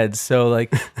Rent heads. So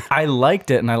like I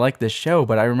liked it and I liked this show,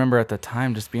 but I remember at the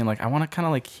time just being like, I want to kind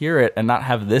of like hear it and not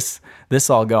have this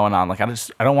all going on. Like I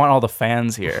don't want all the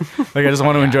fans here. Like I just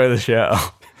want to enjoy the show.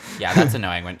 Yeah, that's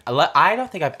annoying. I don't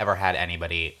think I've ever had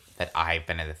anybody that I've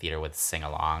been in the theater with sing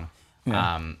along.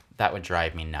 Yeah. That would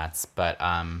drive me nuts. But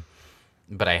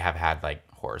I have had like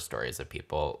horror stories of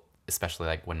people, especially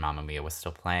like when Mamma Mia was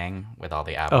still playing with all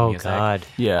the ABBA music. Oh God,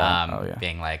 yeah.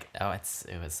 Being like, I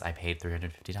paid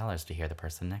 $350 to hear the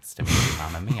person next to me do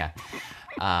Mamma Mia.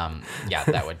 Yeah,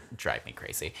 that would drive me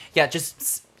crazy. Yeah,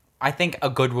 I think a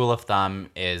good rule of thumb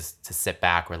is to sit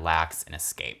back, relax, and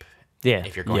escape. Yeah.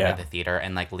 If you're going to the theater,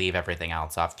 and like leave everything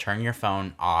else off, turn your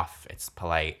phone off. It's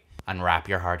polite. Unwrap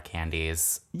your hard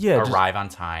candies. Yeah. Arrive on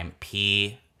time.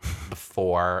 Pee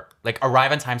before, like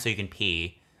arrive on time so you can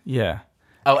pee. Yeah.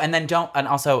 Oh, and then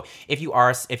also if you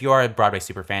are a Broadway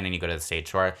super fan and you go to the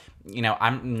stage tour,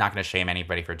 I'm not going to shame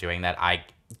anybody for doing that. I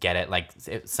get it. Like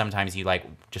sometimes you like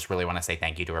just really want to say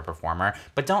thank you to a performer,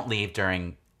 but don't leave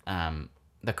during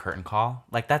the curtain call.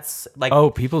 Like that's like, oh,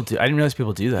 people do. I didn't realize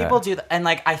people do that. People do that. And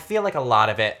like I feel like a lot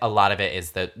of it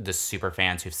is the super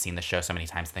fans who've seen the show so many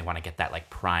times and they want to get that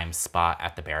like prime spot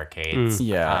at the barricades.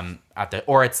 Yeah.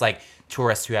 Or it's like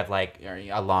tourists who have like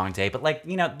a long day, but like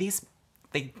these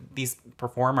these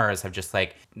performers have just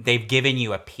like, they've given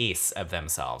you a piece of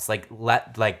themselves. Like,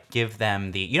 give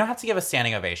them you don't have to give a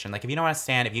standing ovation. Like, if you don't want to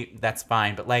stand, that's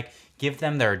fine, but like, give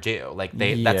them their due. Like,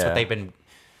 that's what they've been,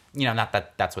 not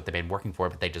that that's what they've been working for,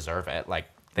 but they deserve it. Like,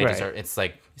 they deserve, it's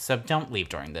like, so don't leave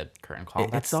during the curtain call.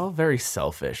 It's all very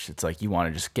selfish. It's like, you want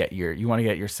to just get your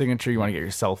signature, you want to get your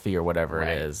selfie or whatever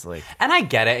it is. Like, and I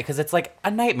get it, because it's like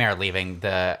a nightmare leaving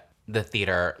the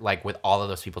theater, like, with all of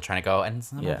those people trying to go, and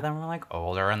some of them are like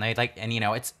older, and they like, and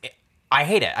I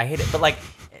hate it, but like,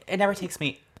 it never takes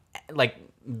me like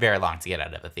very long to get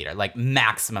out of the theater, like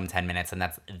maximum 10 minutes, and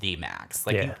that's the max.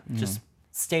 Like, you just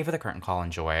stay for the curtain call,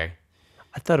 enjoy.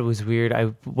 I thought it was weird.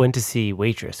 I went to see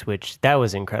Waitress, that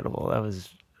was incredible. That was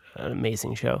an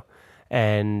amazing show.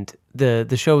 And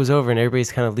the show was over and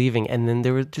everybody's kind of leaving. And then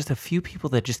there were just a few people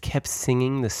that just kept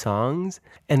singing the songs.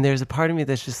 And there's a part of me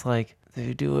that's just like,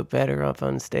 they do it better up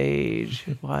on stage.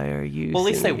 Why are you Well, at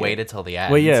least they singing waited till the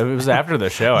end. well, yeah, it was after the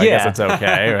show. I guess it's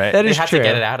okay, right? That They is had true. to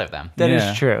get it out of them. That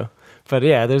is true. But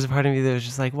yeah, there's a part of me that was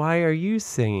just like, why are you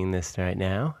singing this right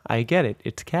now? I get it.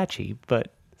 It's catchy,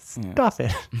 but stop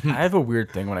it. I have a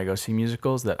weird thing when I go see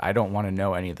musicals that I don't want to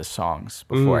know any of the songs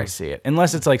before I see it,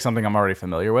 unless it's like something I'm already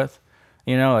familiar with.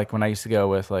 Like when I used to go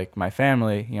with like my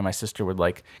family, my sister would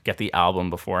like get the album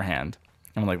beforehand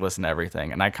and like listen to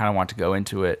everything, and I kind of want to go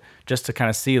into it just to kind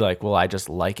of see like, well, I just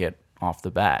like it off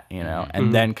the bat,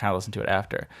 and then kind of listen to it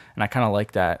after, and I kind of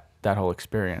like that whole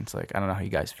experience. Like, I don't know how you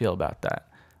guys feel about that.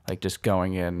 Like, just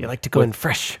going in. You like to go in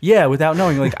fresh. Yeah, without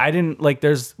knowing. Like, I didn't, like,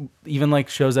 there's even, like,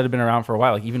 shows that have been around for a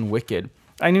while. Like, even Wicked.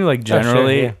 I knew, like,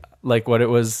 generally, like, what it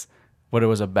was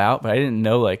about, but I didn't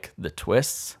know, like, the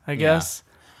twists, I guess.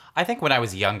 I think when I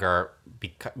was younger,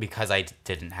 because I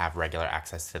didn't have regular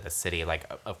access to the city,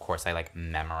 like, of course, I, like,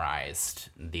 memorized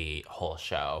the whole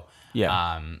show.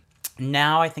 Yeah.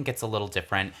 Now I think it's a little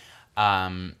different.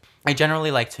 I generally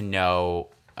like to know,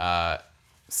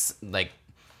 like,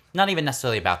 not even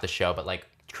necessarily about the show, but like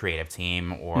creative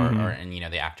team or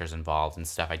the actors involved and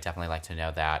stuff. I definitely like to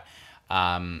know that.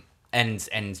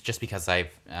 And just because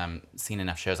I've seen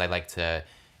enough shows, I like to,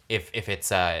 if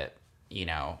it's a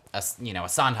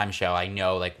Sondheim show, I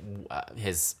know like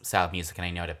his style of music, and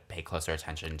I know to pay closer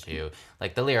attention to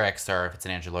like the lyrics, or if it's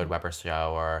an Andrew Lloyd Webber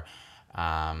show, or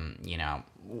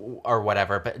or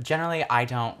whatever. But generally, I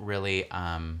don't really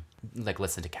like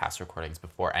listen to cast recordings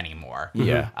before anymore.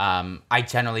 Yeah. I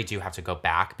generally do have to go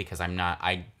back because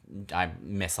I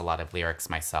miss a lot of lyrics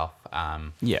myself.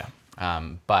 Yeah.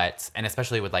 But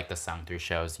especially with like the sung through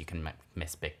shows, you can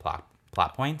miss big plot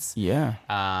points. Yeah.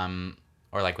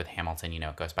 Or like with Hamilton,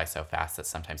 it goes by so fast that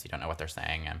sometimes you don't know what they're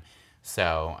saying.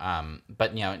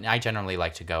 But I generally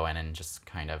like to go in and just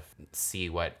kind of see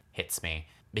what hits me.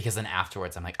 Because then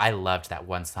afterwards, I'm like, I loved that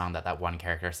one song that one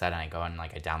character said, and I go and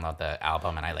like I download the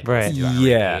album and I like listen to it on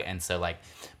repeat. And so like,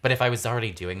 but if I was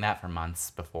already doing that for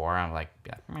months before, I'm like,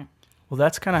 meh. Well,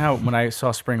 that's kind of how, when I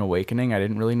saw Spring Awakening, I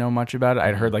didn't really know much about it.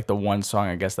 I'd heard like the one song,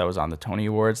 I guess that was on the Tony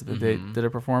Awards that they did a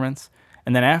performance.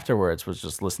 And then afterwards was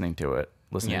just listening to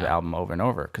the album over and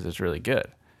over because it's really good.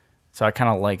 So I kind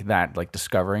of like that, like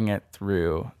discovering it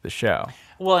through the show.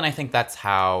 Well, and I think that's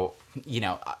how,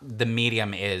 the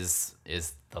medium is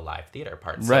the live theater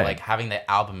part. So like having the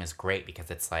album is great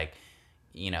because it's like,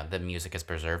 the music is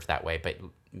preserved that way,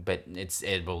 but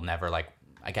it will never like,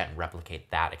 again, replicate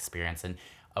that experience and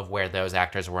of where those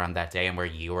actors were on that day and where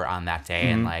you were on that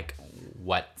day and like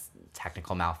what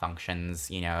technical malfunctions,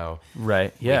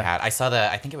 Right. Yeah. we had. I saw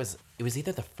I think it was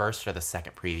either the first or the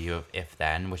second preview of If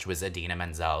Then, which was Idina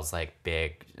Menzel's like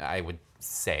big, I would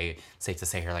say, safe to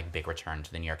say her like big return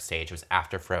to the New York stage. It was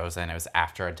after Frozen. It was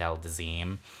after Adele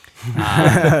Dazeem.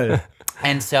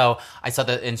 And so I saw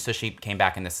and so she came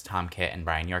back in this Tom Kitt and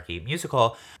Brian Yorkie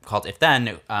musical called If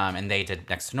Then, and they did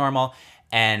Next to Normal,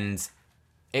 and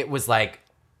it was like,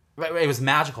 it was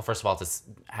magical, first of all, to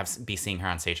be seeing her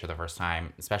on stage for the first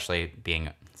time, especially being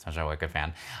such a Wicked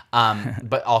fan.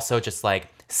 But also just like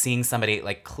seeing somebody,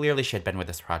 like clearly she had been with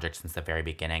this project since the very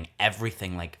beginning.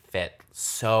 Everything like fit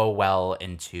so well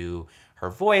into her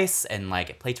voice and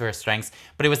like it played to her strengths.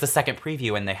 But it was the second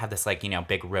preview and they had this like,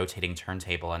 big rotating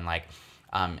turntable and like,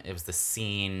 it was the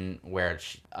scene where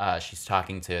she's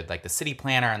talking to like the city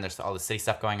planner and there's all the city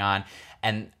stuff going on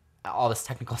and all this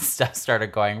technical stuff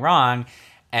started going wrong.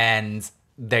 And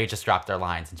they just dropped their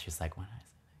lines, and she's like, "What?"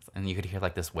 And you could hear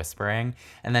like this whispering,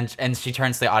 and she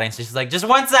turns to the audience, and she's like, "Just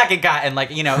 1 second, guy," and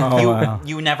like you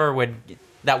never would.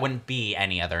 That wouldn't be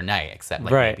any other night except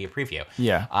like maybe a preview.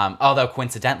 Yeah. Although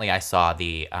coincidentally, I saw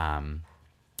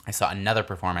another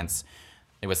performance.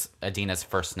 It was Adina's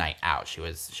first night out. She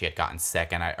had gotten sick,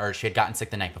 she had gotten sick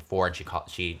the night before,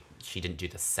 and she didn't do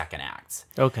the second act.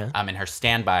 Okay. In her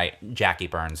standby, Jackie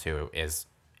Burns, who is,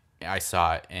 I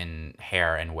saw in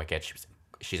Hair and Wicked,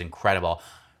 she's incredible,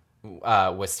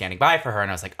 was standing by for her,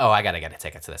 and I was like, oh, I gotta get a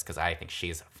ticket to this because I think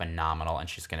she's phenomenal and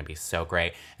she's gonna be so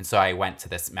great. And so I went to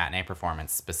this matinee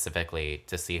performance specifically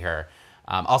to see her.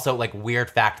 Also, like, weird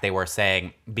fact, they were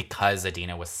saying because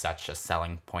Adina was such a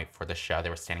selling point for the show, they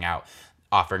were standing out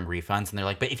offering refunds, and they're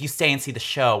like, but if you stay and see the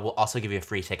show, we'll also give you a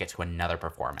free ticket to another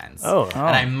performance. And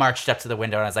I marched up to the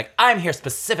window and I was like, I'm here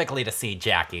specifically to see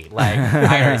Jackie. Like, I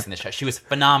had already seen the show. She was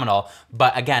phenomenal.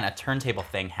 But again, a turntable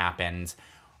thing happened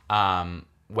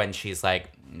when she's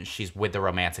with the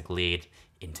romantic lead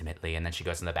intimately, and then she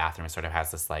goes in the bathroom and sort of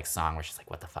has this like song where she's like,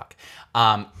 what the fuck?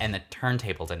 And the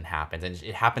turntable didn't happen. And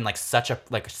it happened like such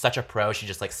a pro. She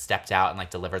just like stepped out and like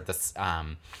delivered this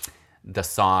the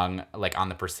song like on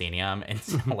the proscenium, and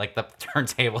like the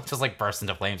turntable just like burst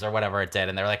into flames or whatever it did,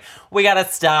 and they were like, we gotta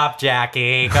stop,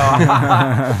 Jackie, go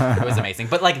on. It was amazing.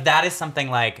 But like that is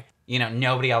something like, you know,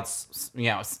 nobody else, you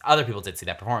know, other people did see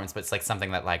that performance, but it's like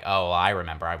something that like, oh, I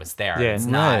remember, I was there. Yeah, it's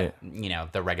not, you know,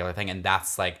 the regular thing. And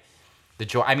that's like the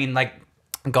joy. I mean, like,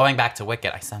 going back to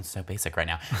Wicked, I sound so basic right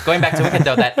now. Going back to Wicked,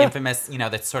 though, that infamous, you know,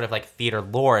 that's sort of like theater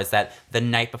lore is that the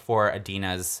night before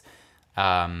Adina's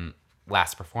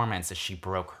last performance, she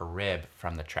broke her rib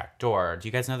from the trap door. Do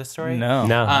you guys know this story?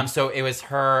 No. So it was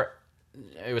her.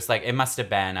 It was like, it must have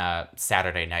been a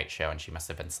Saturday night show, and she must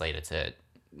have been slated to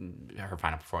her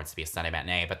final performance to be a Sunday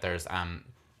matinee. But there's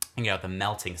you know, the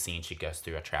melting scene. She goes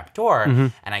through a trap door,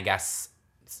 and I guess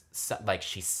like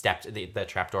she stepped. The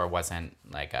trap door wasn't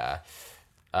like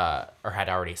or had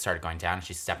already started going down, and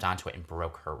she stepped onto it and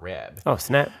broke her rib. Oh,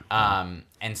 snap.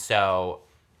 And so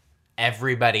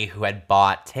everybody who had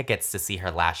bought tickets to see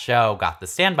her last show got the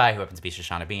standby, who happened to be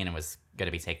Shoshana Bean and was going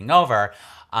to be taking over.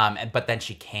 But then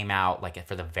she came out like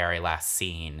for the very last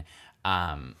scene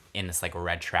in this like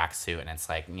red tracksuit, and it's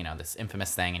like, you know, this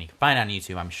infamous thing, and you can find it on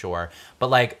YouTube, I'm sure. But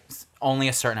like only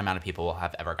a certain amount of people will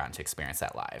have ever gotten to experience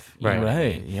that live. You know what I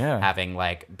mean? Yeah. Having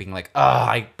like being like, oh,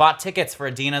 I bought tickets for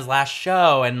Adina's last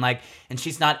show, and like, and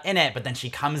she's not in it, but then she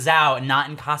comes out and not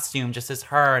in costume, just as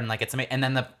her, and like it's amazing. And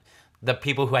then the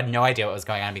people who had no idea what was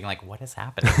going on being like, what is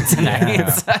happening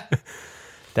tonight?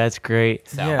 That's great.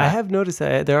 So- I have noticed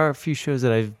that there are a few shows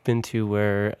that I've been to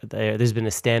where there's been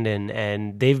a stand-in,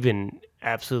 and they've been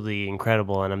absolutely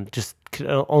incredible. And I'm just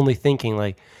only thinking,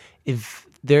 like, if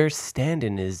their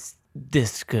stand-in is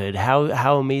this good,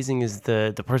 how amazing is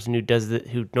the person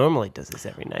who normally does this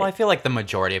every night? Well, I feel like the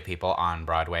majority of people on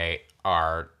Broadway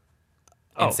are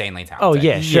insanely talented. Oh,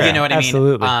 yeah, sure. You know what I mean?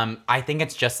 Absolutely. I think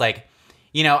it's just like,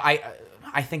 you know,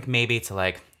 I think maybe to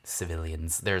like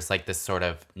civilians, there's like this sort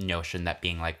of notion that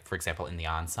being like, for example, in the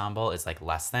ensemble is like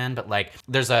less than, but like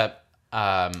there's a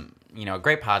you know, a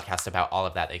great podcast about all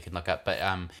of that you can look up. But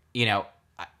you know,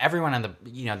 everyone on the,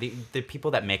 you know, the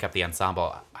people that make up the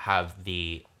ensemble have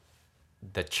the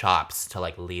chops to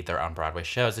like lead their own Broadway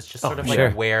shows. It's just sort of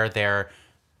like where their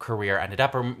career ended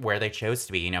up or where they chose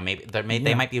to be. You know, maybe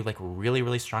they might be like really,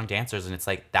 really strong dancers, and it's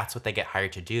like that's what they get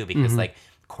hired to do because like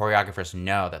choreographers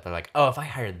know that they're like, oh, if I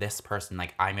hire this person,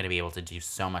 like I'm gonna be able to do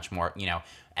so much more, you know.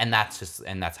 And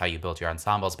that's how you build your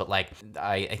ensembles. But like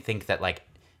I think that like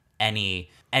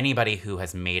anybody who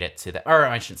has made it to or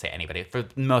I shouldn't say anybody, for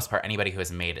the most part, anybody who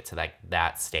has made it to like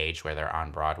that stage where they're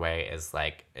on Broadway is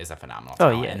a phenomenal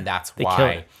talent. Oh, yeah. And that's They kill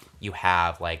why it. you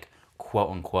have like quote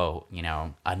unquote, you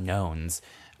know, unknowns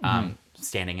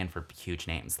standing in for huge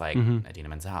names like Idina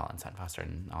Menzel and Sutton Foster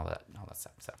and all that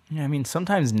stuff. So Yeah, I mean,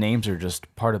 sometimes names are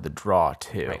just part of the draw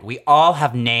too. right. We all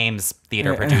have names,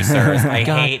 theater producers. I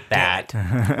hate that.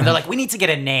 And they're like, we need to get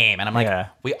a name. And I'm like,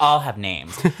 we all have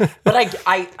names. But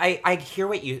I hear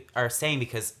what you are saying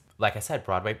because, like I said,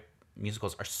 Broadway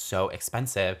musicals are so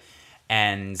expensive.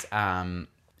 And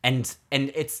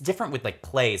it's different with like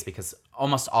plays because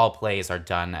almost all plays are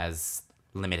done as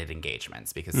limited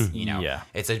engagements because you know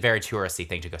it's a very touristy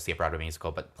thing to go see a Broadway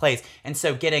musical, but plays, and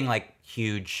so getting like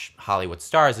huge Hollywood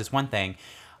stars is one thing,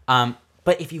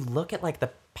 but if you look at like the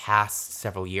past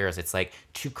several years, it's like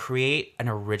to create an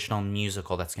original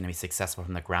musical that's going to be successful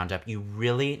from the ground up, you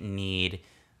really need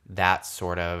that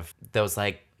sort of those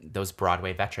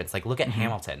Broadway veterans. Like look at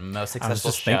Hamilton, most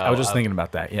successful show. I was just thinking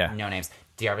about that. Yeah. No names.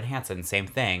 D'Arvin Hansen, same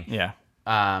thing. Yeah.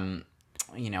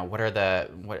 You know,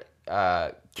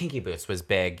 Kinky Boots was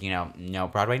big, you know, no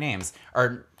Broadway names,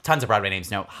 or tons of Broadway names,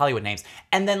 no Hollywood names.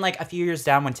 And then like a few years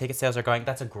down when ticket sales are going,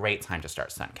 that's a great time to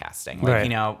start stunt casting. Like, you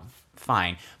know,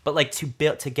 fine. But like to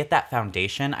get that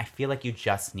foundation, I feel like you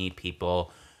just need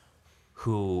people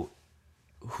who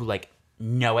like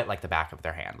know it like the back of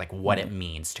their hand, like what it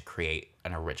means to create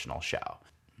an original show.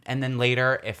 And then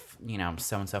later, if,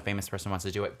 so and so famous person wants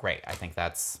to do it, great. I think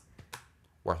that's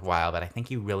worthwhile. But I think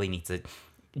you really need to,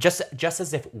 just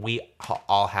as if we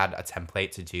all had a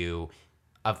template to do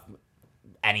of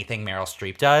anything Meryl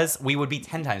Streep does, we would be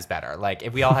 10 times better. Like,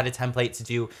 if we all had a template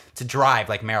to drive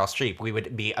like Meryl Streep, we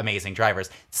would be amazing drivers.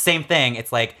 Same thing.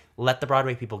 It's like, let the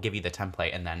Broadway people give you the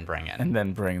template and then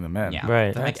bring them in. Right.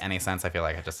 Yeah. Doesn't make any sense. I feel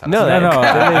like I just had No,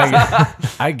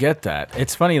 I get that.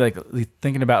 It's funny, like,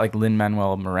 thinking about like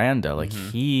Lin-Manuel Miranda, like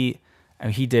he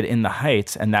did In the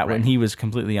Heights, and that when he was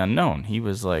completely unknown, he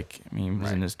was like, he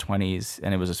was in his 20s,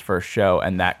 and it was his first show,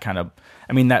 and that kind of,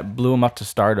 that blew him up to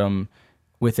stardom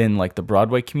within like the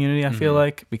Broadway community, I feel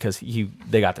like, because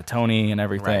they got the Tony and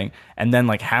everything, and then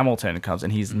like Hamilton comes,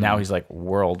 and he's like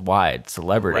worldwide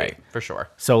celebrity, right, for sure.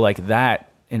 So like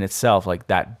that in itself, like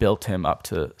that built him up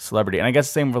to celebrity, and I guess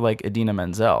the same for like Idina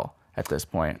Menzel at this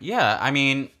point. Yeah,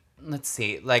 let's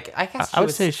see, like I guess I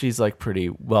would say she's like pretty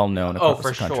well known. Oh,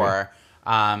 for sure.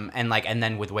 And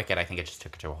then with Wicked, I think it just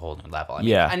took it to a whole new level.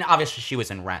 And obviously she was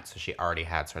in Rent, so she already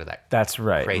had sort of that. That's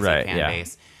right, crazy fan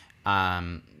base.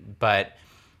 But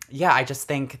yeah, I just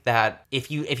think that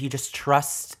if you just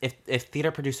trust, if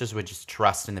theater producers would just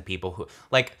trust in the people who,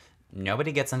 like,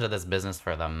 nobody gets into this business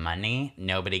for the money.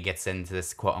 Nobody gets into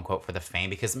this quote unquote for the fame,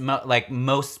 because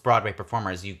most Broadway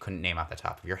performers you couldn't name off the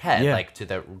top of your head, like to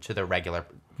the regular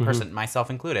person, myself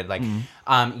included. Like,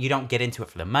 you don't get into it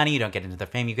for the money. You don't get into the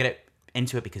fame. You get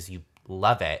into it because you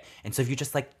love it. And so if you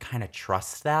just like kind of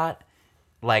trust that,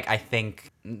 like, I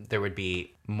think there would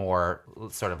be more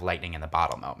sort of lightning in the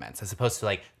bottle moments, as opposed to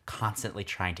like constantly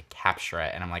trying to capture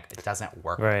it. And I'm like, it doesn't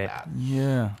work like that.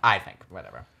 Yeah. I think,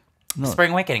 whatever. No.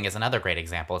 Spring Awakening is another great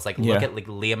example. It's like, look at like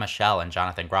Leah Michele and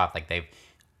Jonathan Groff. Like, they've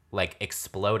like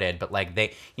exploded, but like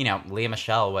Leah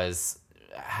Michele was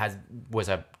a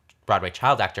Broadway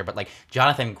child actor, but like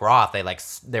Jonathan Groff, they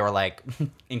were like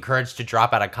encouraged to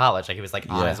drop out of college. Like, he was like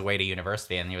on his way to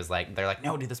university, and he was like, they're like,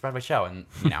 no, do this Broadway show. And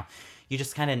you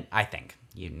just kind of, I think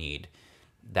you need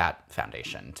that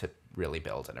foundation to really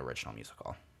build an original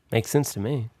musical. Makes sense to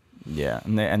me. Yeah,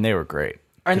 and they were great.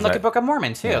 And look at Book of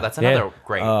Mormon too. That's another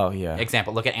great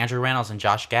example. Look at Andrew Reynolds and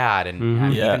Josh Gad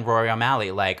and even Rory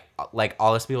O'Malley. Like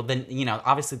all those people. Then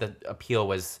obviously the appeal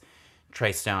was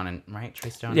Trey Stone Trey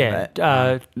Stone.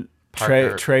 Yeah.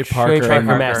 Trey Parker and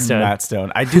Matt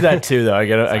Stone. I do that too, though. I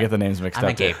get the names mixed up. I'm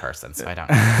a gay person, so I don't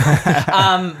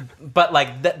know. But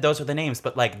like those are the names.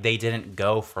 But like they didn't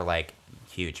go for like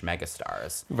huge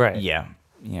megastars. Right. Yeah,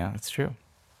 that's true.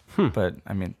 But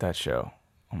that show.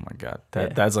 Oh my god,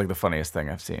 that's like the funniest thing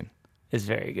I've seen. It's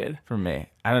very good for me.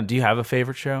 Do you have a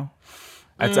favorite show?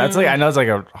 That's like, I know it's like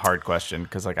a hard question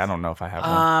because like I don't know if I have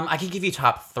one. I can give you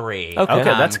top 3. Okay,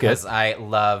 that's good. Because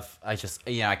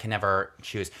I can never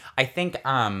choose. I think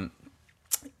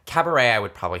Cabaret, I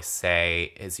would probably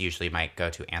say, is usually my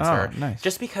go-to answer. Oh, nice.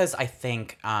 Just because I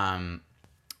think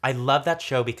I love that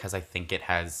show because I think it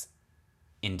has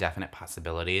indefinite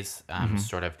possibilities,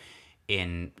 sort of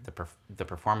in the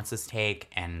performances take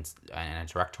and in a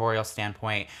directorial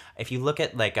standpoint. If you look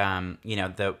at like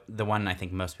the one I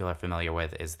think most people are familiar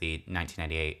with is the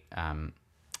 1998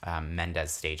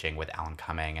 Mendez staging with Alan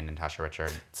Cumming and Natasha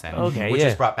Richardson, which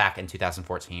was brought back in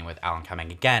 2014 with Alan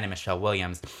Cumming again and Michelle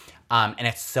Williams. And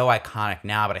it's so iconic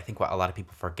now, but I think what a lot of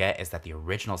people forget is that the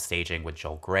original staging with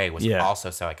Joel Grey was also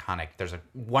so iconic. There's a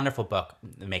wonderful book,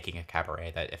 The Making of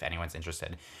Cabaret, that if anyone's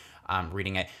interested,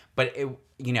 reading it. But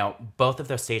both of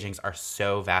those stagings are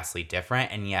so vastly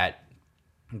different, and yet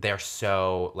they're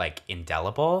so like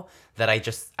indelible that I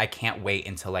can't wait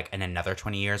until like in another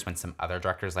 20 years when some other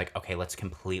director's like, okay, let's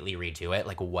completely redo it,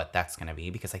 like what that's gonna be,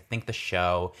 because I think the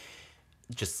show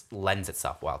just lends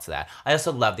itself well to that. I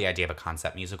also love the idea of a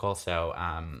concept musical, so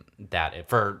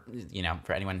for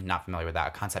anyone not familiar with that,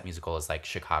 a concept musical is like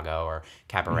Chicago or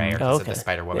Cabaret or The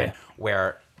Spider Woman,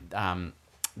 where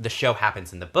the show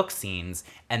happens in the book scenes,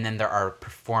 and then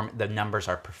the numbers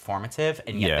are performative,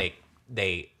 and yet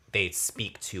they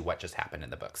speak to what just happened in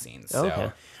the book scenes.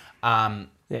 So,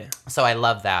 so I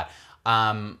love that.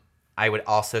 I would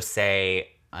also say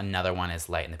another one is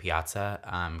Light in the Piazza,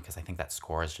 because I think that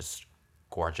score is just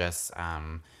gorgeous.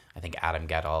 I think Adam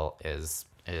Guettel is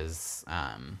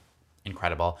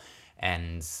incredible,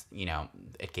 and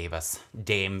it gave us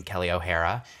Dame Kelly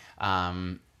O'Hara.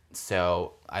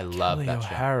 So I love Kelly that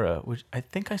O'Hara, show. which I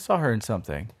think I saw her in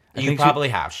something. You probably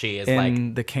have. She is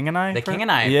in The King and I. The King and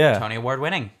I, Tony Award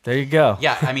winning. There you go.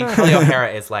 Yeah, I mean Kelly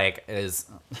O'Hara is I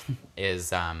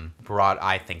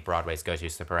think Broadway's go-to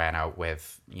soprano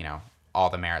with all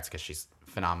the merits because she's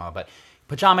phenomenal. But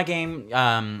Pajama Game,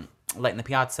 Light in the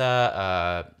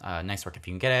Piazza, Nice Work If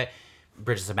You Can Get It,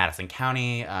 Bridges of Madison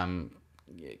County,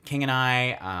 King and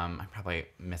I, I'm probably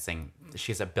missing.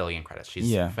 She has a billion credits. She's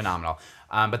Yeah. phenomenal.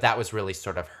 But that was really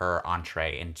sort of her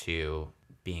entree into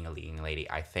being a leading lady,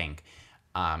 I think.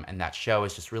 And that show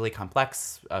is just really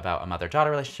complex about a mother-daughter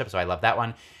relationship, so I love that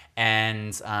one.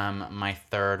 And my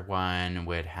third one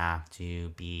would have to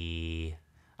be...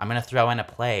 I'm going to throw in a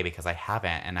play because I haven't,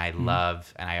 and I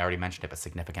love, and I already mentioned it, but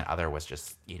Significant Other was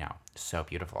just, so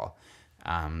beautiful.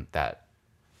 And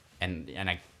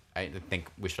I think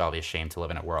we should all be ashamed to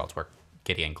live in a world where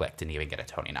Gideon Glick didn't even get a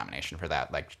Tony nomination for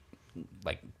that, like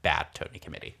bad Tony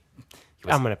committee.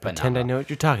 I'm going to pretend I know what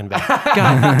you're talking about.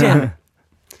 God damn it.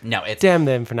 No, it's... Damn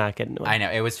them for not getting one. I know.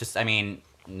 It was just, it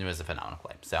was a phenomenal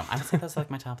play. So I would say those are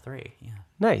like my top three. Yeah.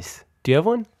 Nice. Do you have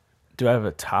one? Do I have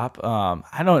a top?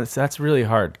 I don't. That's really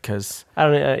hard because I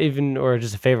don't know, even or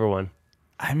just a favorite one.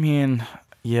 I mean,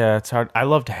 yeah, it's hard. I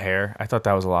loved Hair. I thought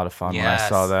that was a lot of fun when I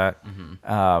saw that.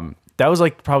 Mm-hmm. That was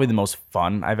like probably the most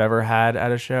fun I've ever had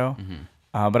at a show.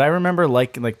 Mm-hmm. But I remember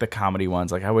like the comedy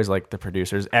ones. Like I always like the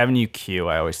producers. Avenue Q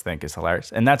I always think is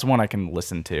hilarious, and that's one I can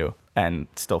listen to and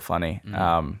still funny.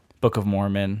 Mm-hmm. Book of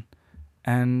Mormon,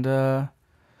 and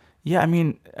yeah, I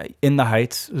mean, In the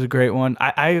Heights was a great one.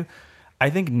 I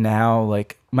think now,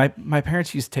 like, my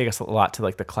parents used to take us a lot to,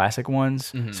 like, the classic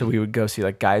ones. Mm-hmm. So we would go see,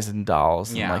 like, Guys and Dolls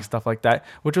and, Yeah. like, stuff like that,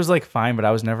 which was, like, fine, but I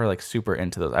was never, like, super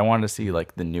into those. I wanted to see,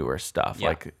 like, the newer stuff. Yeah.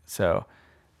 Like, so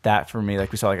that for me,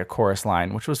 like, we saw, like, a chorus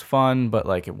line, which was fun, but,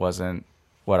 like, it wasn't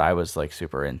what I was, like,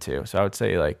 super into. So I would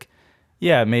say, like,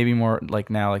 yeah, maybe more, like,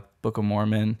 now, like, Book of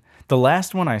Mormon. The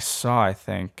last one I saw, I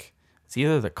think, it's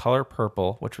either The Color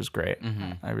Purple, which was great.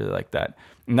 Mm-hmm. I really liked that.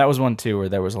 And that was one, too, where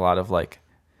there was a lot of, like,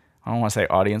 I don't want to say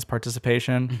audience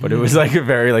participation, but it was like a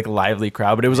very like lively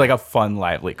crowd, but it was like a fun,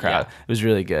 lively crowd. Yeah. It was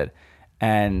really good.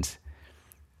 And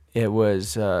it was,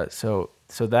 so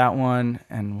that one,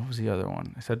 and what was the other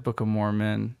one? I said Book of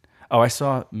Mormon. Oh, I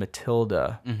saw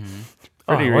Matilda pretty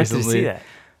I wanted to recently. see that.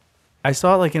 I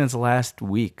saw it like in its last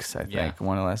weeks, I think. Yeah.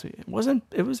 One of the last weeks.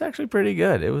 It was actually pretty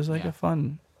good. It was like a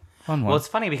fun one. Well, it's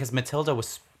funny because Matilda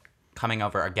was coming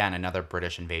over again, another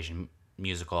British invasion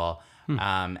musical.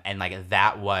 And like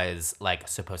that was like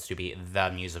supposed to be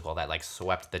the musical that like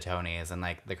swept the Tonys, and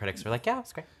like the critics were like, yeah,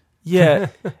 it's great. Yeah.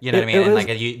 You know what I mean? It And was-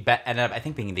 like you ended up, I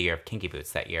think, being the year of Kinky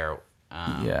Boots that year.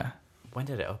 yeah. When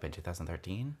did it open?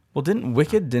 2013. Well,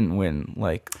 Wicked didn't win,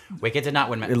 like, Wicked did not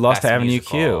win. It lost Best to Avenue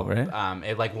Musical. Q, right?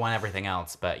 It like won everything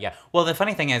else, but yeah. Well, the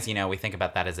funny thing is, we think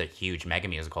about that as a huge mega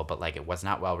musical, but like it was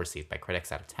not well received by critics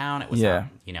out of town. It was Yeah.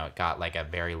 not, it got like a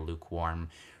very lukewarm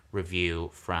review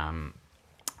from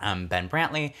Ben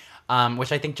Brantley,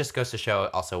 which I think just goes to show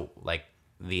also like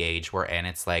the age we're in.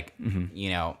 It's like, in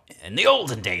the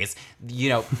olden days,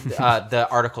 the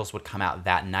articles would come out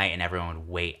that night and everyone would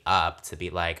wait up to be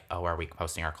like, oh, are we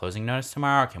posting our closing notice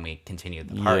tomorrow? Can we continue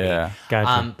the party? Yeah.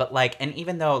 Gotcha. But like, and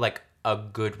even though like a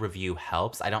good review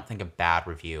helps, I don't think a bad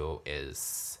review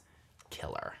is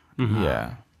killer.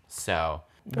 Yeah. So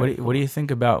What do you think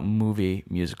about movie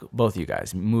musical? Both you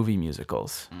guys, movie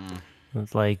musicals.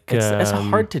 It's like It's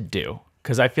hard to do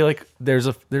because I feel like there's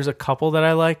a couple that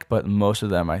I like, but most of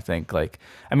them I think like.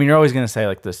 I mean, you're always gonna say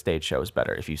like the stage show is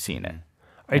better if you've seen it.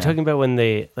 Are you talking about when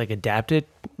they like adapted,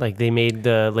 like they made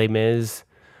the Les Mis,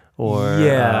 or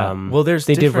Well, there's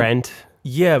they did different- Rent.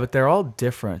 Yeah, but they're all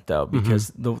different though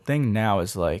because the thing now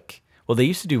is like, well, they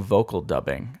used to do vocal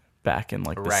dubbing back in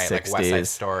like the right, 60s. like West Side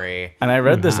Story. And I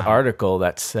read this article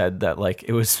that said that like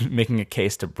it was making a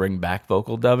case to bring back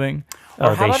vocal dubbing.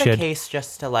 Or Oh, how they about a should. case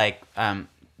just to like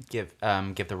give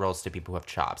the roles to people who have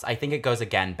chops? I think it goes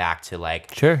again back to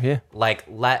like Sure, yeah. like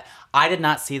I did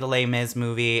not see the Les Mis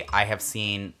movie. I have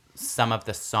seen some of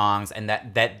the songs, and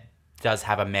that does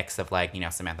have a mix of like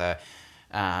Samantha.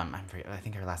 I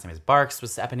think her last name is Barks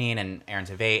was Eponine, and Aaron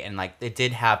Tveit, and like it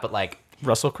did have, but like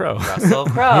Russell Crowe. Russell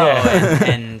Crowe,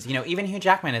 and even Hugh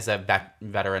Jackman is a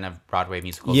veteran of Broadway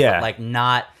musicals, Yeah. but like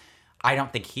not. I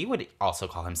don't think he would also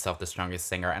call himself the strongest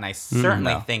singer, and I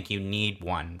certainly think you need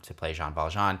one to play Jean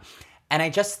Valjean. And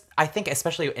I think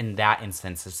especially in that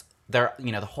instance, is there,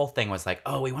 the whole thing was like,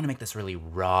 oh, we want to make this really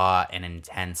raw and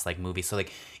intense like movie, so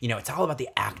like it's all about the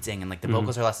acting and like the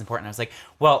vocals are less important. I was like,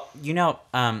 well,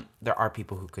 there are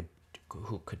people who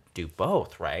could do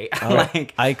both, right?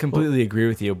 Like I completely agree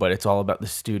with you, but it's all about the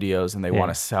studios and they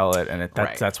want to sell it, and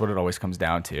Right. that's what it always comes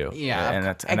down to. yeah, and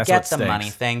that's I what get the stinks.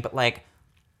 money thing, but like.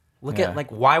 Look Yeah. at like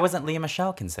why wasn't Leah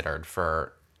Michele considered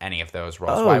for any of those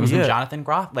roles? Oh, Why wasn't yeah. Jonathan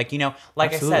Groff? Like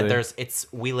like Absolutely. I said,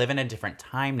 we live in a different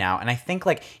time now, and I think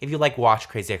like if you like watch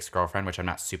Crazy Ex-Girlfriend, which I'm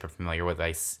not super familiar with,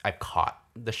 I've caught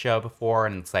the show before,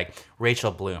 and it's like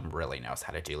Rachel Bloom really knows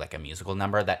how to do like a musical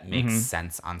number that makes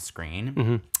sense on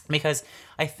screen. Because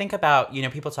I think about,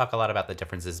 people talk a lot about the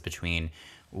differences between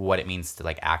what it means to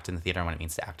like act in the theater and what it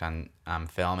means to act on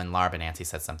film. And Laura Benanti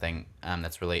said something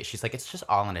that's really, she's like, it's just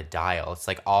all in a dial. It's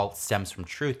like all stems from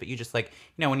truth, but you just like,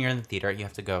 when you're in the theater, you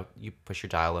have to go, you push your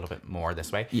dial a little bit more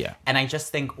this way. Yeah. And I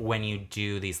just think when you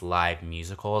do these live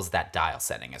musicals, that dial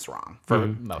setting is wrong for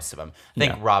most of them. I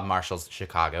think Rob Marshall's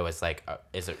Chicago is like,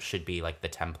 should be like the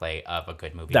template of a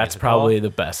good movie. That's musical. Probably the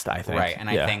best, I think. Right. And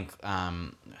I think,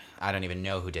 I don't even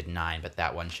know who did 9, but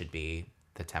that one should be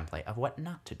the template of what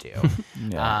not to do.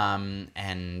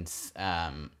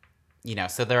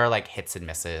 So there are like hits and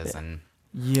misses, and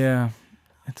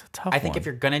it's a tough I think one. if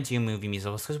you're gonna do movie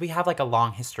musicals, because we have like a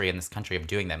long history in this country of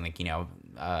doing them, like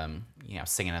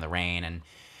Singing in the Rain and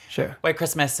Sure. White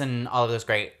Christmas and all of those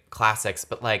great classics,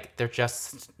 but like they're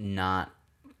just not.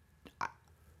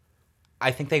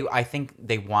 I think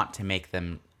they want to make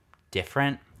them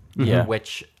different. Yeah.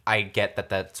 Which I get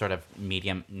that sort of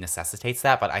medium necessitates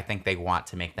that, but I think they want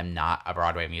to make them not a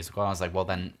Broadway musical. And I was like, well,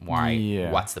 then why?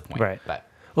 Yeah. What's the point? Right. But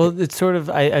Well, it's sort of,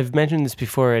 I've mentioned this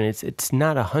before, and it's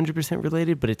not 100%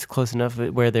 related, but it's close enough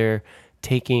where they're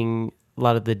taking a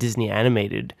lot of the Disney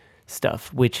animated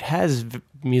stuff, which has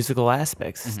musical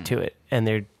aspects to it, and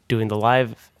they're doing the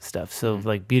live stuff. So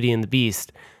like Beauty and the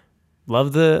Beast,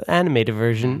 love the animated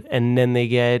version, and then they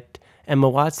get Emma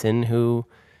Watson, who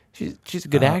she's a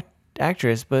good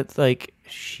actress, but like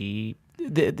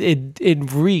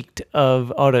it reeked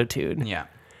of auto-tune. yeah,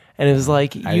 And it was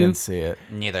like I didn't see it.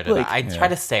 neither did I. Try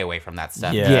to stay away from that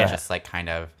stuff. Yeah. Just like kind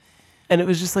of. And it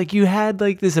was just like you had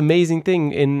like this amazing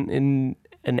thing in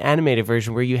an animated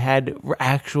version where you had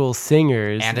actual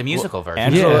singers And a musical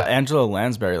version. Angela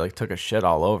Lansbury like took a shit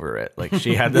all over it. Like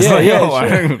she had this sure.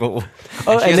 And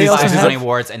and she they has also these have Tony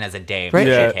Awards, and as a dame, right. she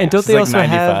Yeah. can't. And don't She's they like also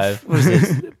 95. have what is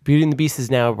this? Beauty and the Beast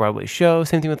is now a Broadway show.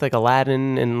 Same thing with like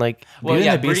Aladdin and like. Well, Beauty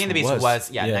yeah, and the Beauty and the Beast Beast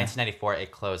was, yeah. 1994.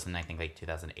 It closed in, I think, like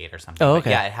 2008 or something. Oh, But okay.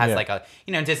 yeah, it has Yeah. like a,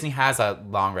 Disney has a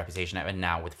long reputation, and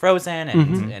now with Frozen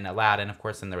and Aladdin, of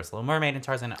course, and there was Little Mermaid and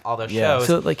Tarzan and all those Yeah. shows.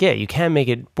 So like you can make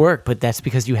it work, but that's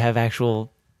because you have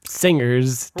actual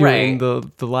singers doing Right.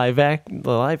 the live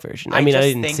version. I I mean, I just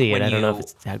didn't think see it. when I don't know you- if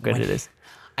it's how good when- it is.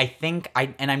 I think I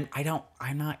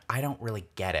don't really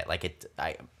get it. Like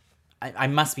I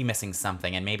must be missing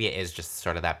something, and maybe it is just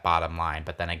sort of that bottom line.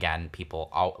 But then again, people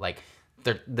all like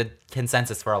the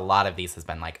consensus for a lot of these has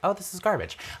been like, oh, this is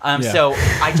garbage. So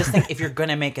I just think if you're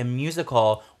gonna make a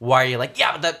musical, why are you like,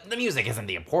 yeah, but the music isn't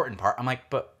the important part? I'm like,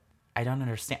 but I don't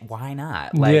understand. Why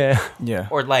not? Like, Yeah.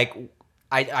 Or like,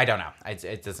 I don't know.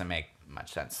 It doesn't make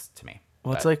much sense to me.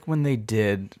 Well, it's But- like when they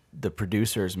did the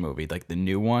Producers movie, like the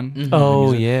new one.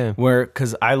 Oh yeah. Where,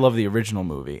 because I love the original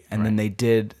movie, and then they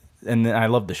did, and then I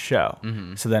love the show.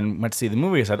 So then went to see the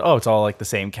movie. I said, oh, it's all like the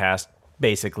same cast,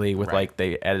 basically, with Right. like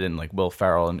they edited in like Will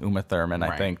Ferrell and Uma Thurman, I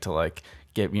Right. think, to like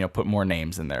get put more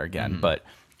names in there again. But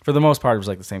for the most part, it was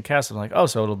like the same cast. I'm like, oh,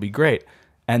 so it'll be great.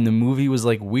 And the movie was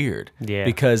like weird,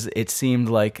 because it seemed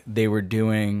like they were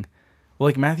doing, well,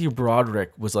 like Matthew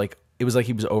Broderick was like. It was like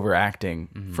he was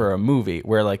overacting for a movie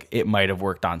where like it might have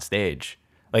worked on stage.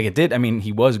 Like it did. I mean,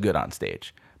 he was good on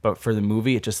stage, but for the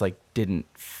movie, it just like didn't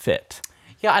fit.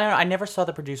 Yeah, I don't know. I never saw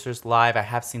the Producers live. I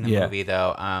have seen the Yeah. movie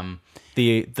though.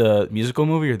 The musical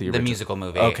movie or the original? The musical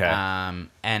movie. Okay.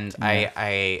 And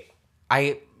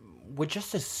I would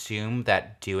just assume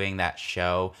that doing that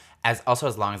show as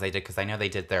long as they did, because I know they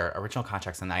did their original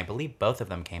contracts, and I believe both of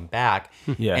them came back.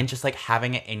 Yeah. And just like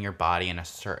having it in your body in a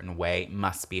certain way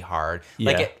must be hard.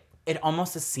 Yeah. Like it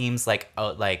almost just seems like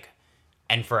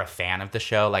and for a fan of the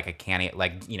show, like I can't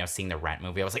seeing the Rent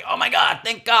movie, I was like, oh my god,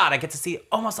 thank God I get to see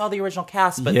almost all the original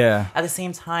cast. But Yeah. at the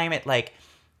same time, it like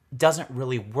doesn't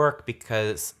really work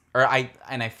because. I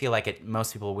feel like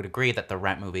most people would agree that the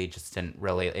Rent movie just didn't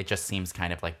really. It just seems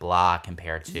kind of like blah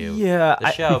compared to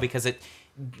the show, because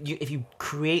if you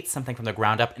create something from the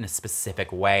ground up in a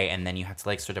specific way and then you have to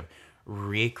like sort of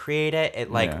recreate it,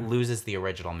 it like loses the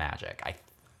original magic.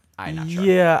 I'm not sure.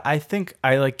 Yeah, I think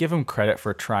I like give him credit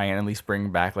for trying and at least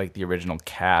bring back like the original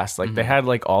cast. Like they had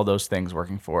like all those things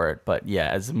working for it, but yeah,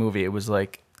 as a movie, it was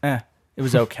like, it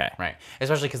was okay. Right.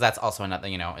 Especially because that's also another,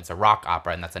 it's a rock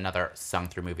opera, and that's another sung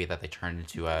through movie that they turned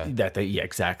into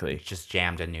Exactly. just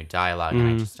jammed in new dialogue, and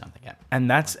I just don't think it. And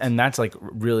that's like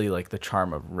really like the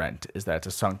charm of Rent, is that it's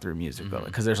a sung through musical,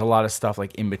 because there's a lot of stuff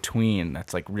like in between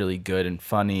that's like really good and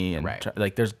funny, and Right.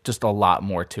 like there's just a lot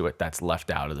more to it that's left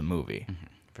out of the movie.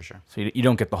 For sure. So you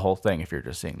don't get the whole thing if you're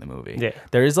just seeing the movie. Yeah.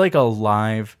 There is like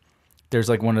there's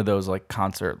like one of those like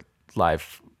concert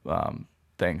live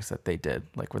things that they did,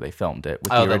 like where they filmed it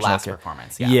with Oh, the the original last ca-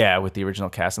 performance. Yeah, with the original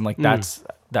cast, and like that's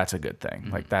a good thing.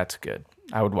 Like that's good.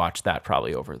 I would watch that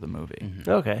probably over the movie.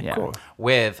 Okay, Yeah. cool.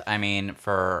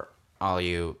 For all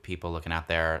you people looking out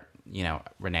there,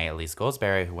 Renee Elise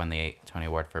Goldsberry, who won the Tony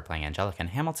Award for playing Angelica in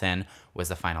Hamilton, was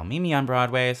the final Mimi on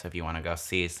Broadway. So if you want to go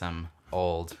see some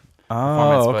old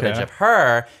performance footage of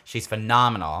her, she's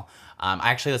phenomenal. I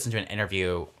actually listened to an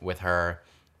interview with her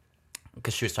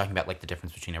because she was talking about like the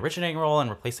difference between originating a role and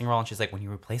replacing a role. And she's like, when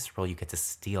you replace a role, you get to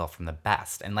steal from the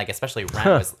best. And like, especially Rent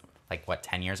was like,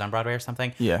 10 years on Broadway or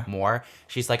something? Yeah. More.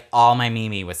 She's like, all my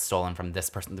Mimi was stolen from this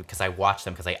person because I watched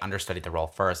them because I understudied the role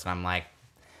first. And I'm like,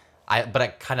 but I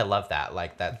kind of love that.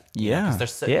 Like that. Yeah. Because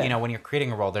there's, Yeah. when you're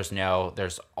creating a role, there's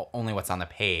only what's on the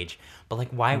page. But like,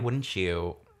 why wouldn't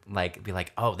you like be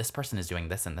like, oh, this person is doing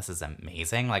this and this is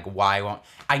amazing. Like, why won't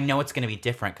I know it's going to be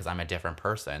different because I'm a different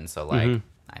person. So like,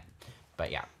 but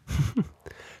yeah.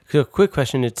 So, quick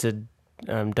question. It's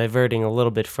diverting a little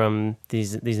bit from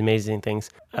these amazing things.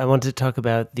 I wanted to talk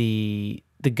about the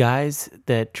guys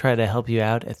that try to help you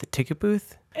out at the ticket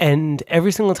booth. And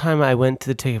every single time I went to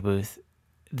the ticket booth,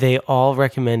 they all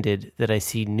recommended that I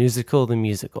see Musical the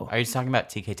Musical. Are you talking about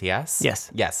TKTS?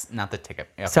 Yes. Yes, not the ticket.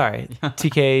 Okay. Sorry,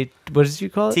 TK. What did you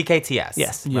call it? TKTS.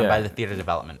 Yes. Run by the Theater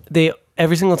Development. They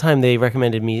every single time they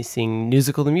recommended me seeing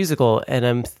Musical the Musical,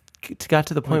 and got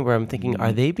to the point where I'm thinking,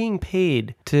 are they being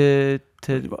paid to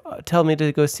tell me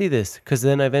to go see this? Because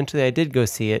then eventually I did go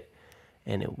see it,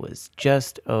 and it was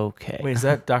just okay. Wait, is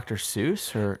that Dr.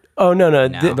 Seuss or? Oh no. No.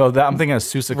 No, I'm thinking of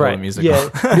Seussical Right. the musical.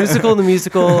 Yeah, Musical the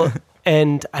Musical,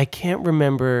 and I can't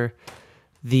remember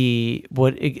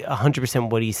 100%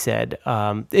 what he said.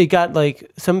 It got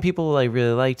like some people like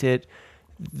really liked it.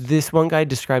 This one guy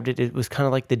described it. It was kind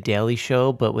of like The Daily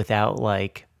Show, but without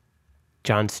like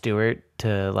Jon Stewart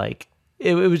to like.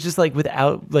 It was just like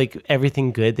without like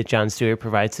everything good that Jon Stewart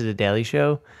provides to The Daily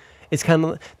Show. It's kind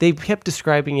of, they kept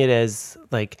describing it as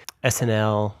like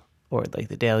SNL or like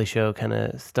The Daily Show kind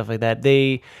of stuff like that.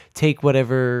 They take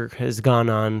whatever has gone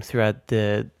on throughout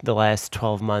the last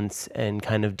 12 months and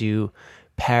kind of do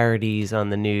parodies on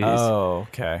the news. Oh,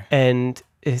 okay. And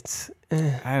it's all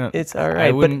right.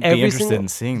 I wouldn't but be every interested in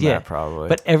seeing that probably.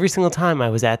 But every single time I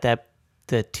was at the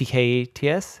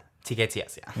TKTS.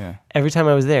 TKTS, yeah. Yeah. Every time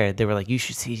I was there, they were like, "You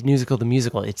should see Musical the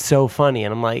Musical. It's so funny."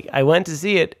 And I'm like, "I went to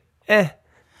see it.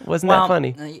 Wasn't that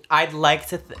funny?" I'd like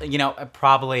to,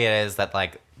 probably it is that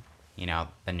like,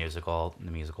 the musical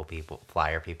people,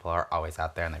 flyer people are always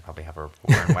out there and they probably have a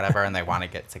report and whatever and they want to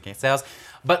get ticket sales.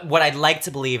 But what I'd like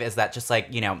to believe is that just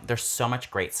like, there's so much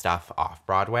great stuff off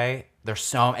Broadway. There's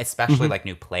so, especially like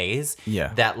new plays.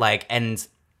 Yeah. That like, and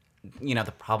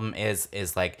the problem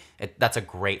is like, that's a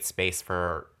great space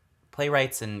for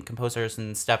playwrights and composers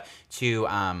and stuff to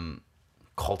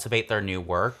cultivate their new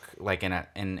work like in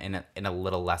a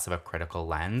little less of a critical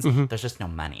lens. There's just no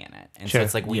money in it, and so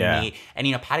it's like we need.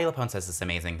 And Patti LuPone says this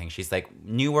amazing thing. She's like,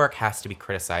 new work has to be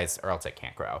criticized or else it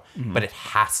can't grow, but it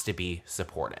has to be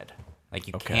supported. Like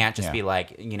you can't just be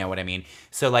like, you know what I mean.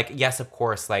 So like, yes, of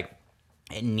course, like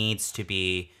it needs to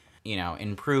be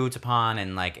improved upon,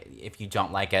 and like if you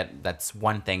don't like it, that's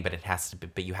one thing, but it has to be,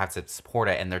 but you have to support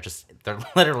it, and there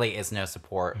literally is no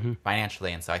support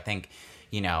financially. And so I think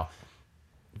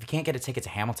if you can't get a ticket to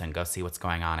Hamilton, go see what's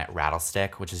going on at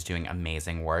Rattlestick, which is doing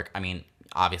amazing work. I mean,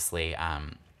 obviously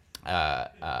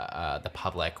the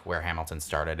Public, where Hamilton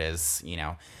started, is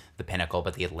the pinnacle,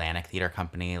 but the Atlantic Theater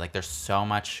Company, like there's so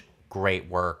much great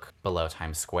work below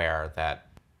Times Square that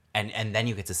And then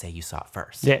you get to say you saw it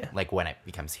first. Yeah. Like when it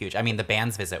becomes huge. I mean, the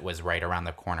band's visit was right around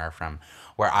the corner from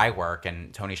where I work,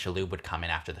 and Tony Shalhoub would come in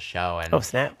after the show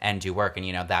and do work.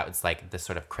 And, that was like the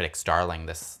sort of critic's darling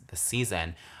this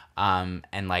season. And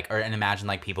imagine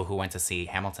like people who went to see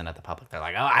Hamilton at the Public. They're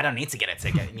like, oh, I don't need to get a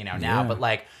ticket, now. Yeah. But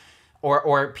like,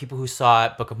 or people who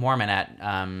saw Book of Mormon at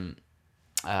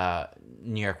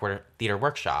New York Theater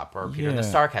Workshop, or Peter the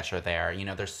Starcatcher there.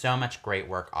 There's so much great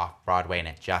work off Broadway, and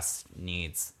it just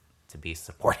needs to be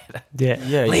supported. Yeah.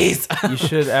 Please. You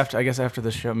should after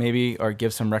the show maybe or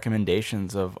give some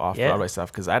recommendations of off Broadway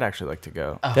stuff, because I'd actually like to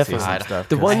go see some stuff.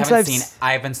 The ones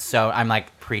I'm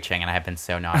like preaching, and I have been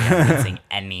so naughty. I haven't seen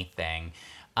anything.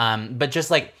 But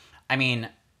just like, I mean,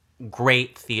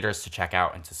 great theaters to check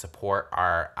out and to support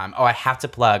are. I have to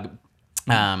plug.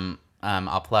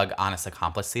 I'll plug Honest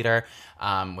Accomplice Theater,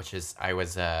 which is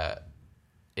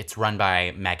it's run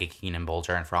by Maggie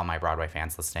Keenan-Bolger, and for all my Broadway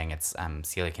fans listening, it's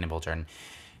Celia Keenan-Bolger and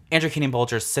Andrew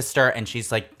Keenan-Bolger's sister, and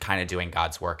she's like kind of doing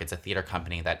God's work. It's a theater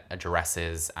company that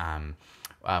addresses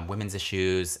women's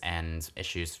issues and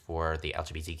issues for the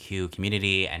LGBTQ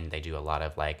community, and they do a lot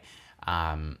of like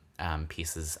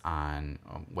pieces on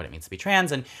what it means to be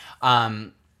trans, and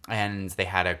they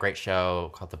had a great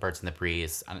show called The Birds and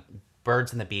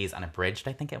the Bees Unabridged,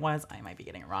 I think it was. I might be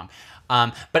getting it wrong.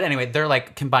 But anyway, they're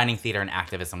like combining theater and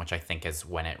activism, which I think is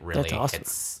when it really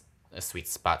hits a sweet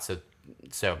spot.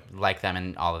 So like them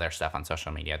and all of their stuff on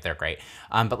social media. They're great.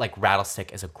 But like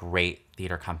Rattlestick is a great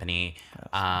theater company.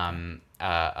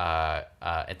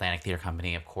 Atlantic Theater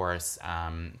Company, of course.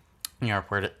 New York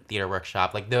Theater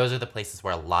Workshop. Like those are the places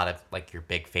where a lot of like your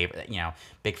big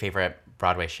favorite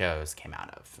Broadway shows came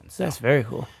out of. And so, That's very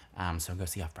cool. So go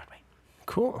see Off-Broadway.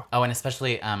 Cool. Oh, and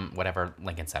especially whatever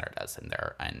Lincoln Center does in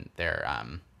their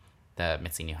the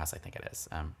Mitzi Newhouse, I think it is.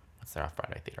 What's their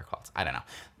off-Broadway theater called? I don't know.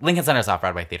 Lincoln Center's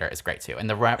off-Broadway theater is great too, and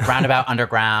the Roundabout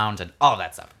Underground and all of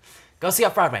that stuff. Go see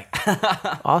Off-Broadway.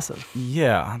 Awesome.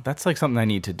 Yeah, that's like something I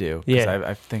need to do. Yeah.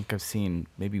 I think I've seen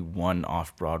maybe one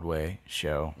off-Broadway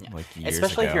show like years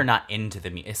Especially ago. if you're not into the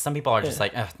music. Some people are just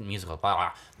like, musical, blah,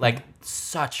 blah. Like,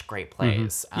 such great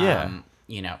plays. Yeah.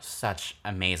 Such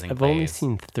amazing I've plays. only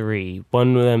seen 3.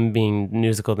 One of them being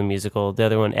Musical the Musical. The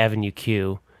other one, Avenue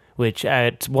Q, which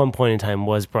at one point in time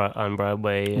was on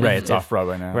Broadway. Right, it's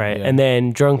off-Broadway now. Right, yeah. and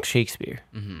then Drunk Shakespeare.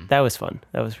 That was fun.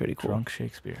 That was pretty cool. Drunk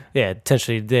Shakespeare. Yeah,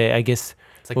 essentially, I guess...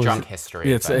 It's like what was drunk it? history.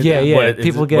 Yeah, it's but- Yeah. What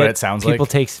it sounds people like.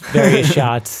 take various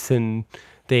shots and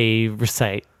they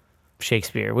recite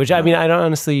Shakespeare, which I mean, I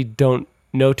honestly don't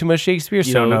know too much Shakespeare. You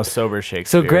so don't know sober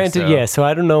Shakespeare. So granted, so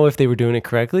I don't know if they were doing it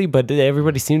correctly, but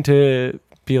everybody seemed to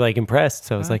be like impressed.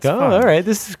 So I was like, That's oh, fun. all right,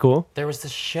 this is cool. There was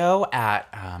this show at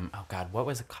oh god, what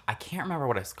was it? I can't remember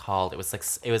what it's called. It was like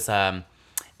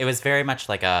it was very much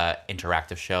like a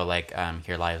interactive show, like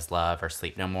Here Lies Love or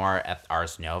Sleep No More at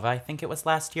Ars Nova. I think it was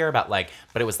last year but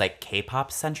it was like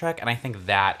K-pop centric, and I think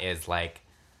that is like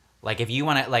if you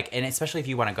want to and especially if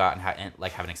you want to go out and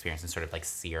have an experience and sort of like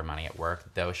see your money at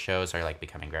work, those shows are like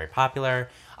becoming very popular.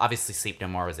 Obviously, Sleep No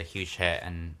More was a huge hit,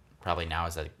 and probably now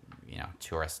is a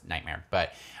tourist nightmare.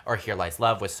 Or Here Lies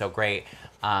Love was so great.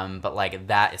 But like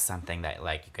that is something that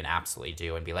like you can absolutely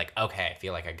do and be like, okay, I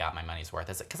feel like I got my money's worth.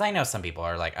 Because I know some people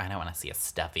are like, I don't want to see a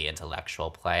stuffy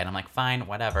intellectual play, and I'm like, fine,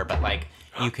 whatever. But like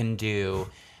you can do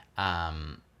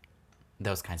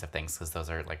those kinds of things because those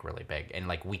are like really big, and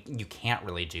like you can't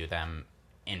really do them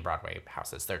in Broadway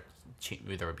houses. There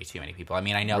would be too many people. I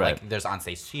mean, I know Right. like there's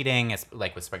onstage seating, it's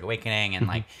like with Spring Awakening, and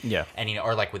like Yeah. and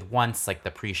or like with Once, like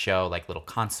the pre-show like little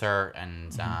concert,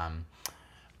 and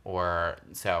or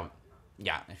so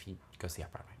yeah. If you go see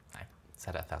Off-Broadway, I've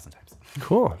said it 1,000 times.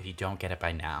 Cool. If you don't get it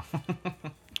by now,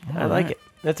 I like it.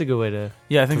 That's a good way to.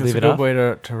 Yeah, I think to that's leave a it good off. way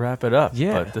to wrap it up.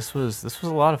 Yeah. But this was a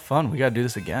lot of fun. We got to do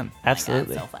this again.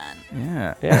 Absolutely. so fun.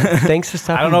 Yeah. Yeah. Thanks for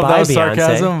stopping I don't know if by, that was Beyonce.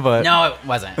 sarcasm, but No, it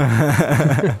wasn't.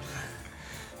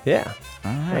 Yeah.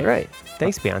 all right. All right.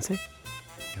 Thanks, Beyonce.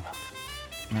 You're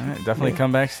welcome. All right, definitely Yeah.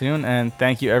 come back soon, and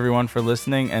thank you everyone for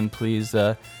listening. And please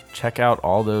check out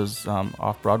all those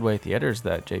off-Broadway theaters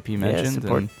that JP mentioned,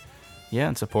 support.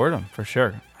 and support them for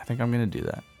sure. I think I'm gonna do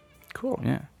that. Cool.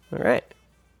 Yeah. All right.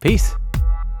 Peace.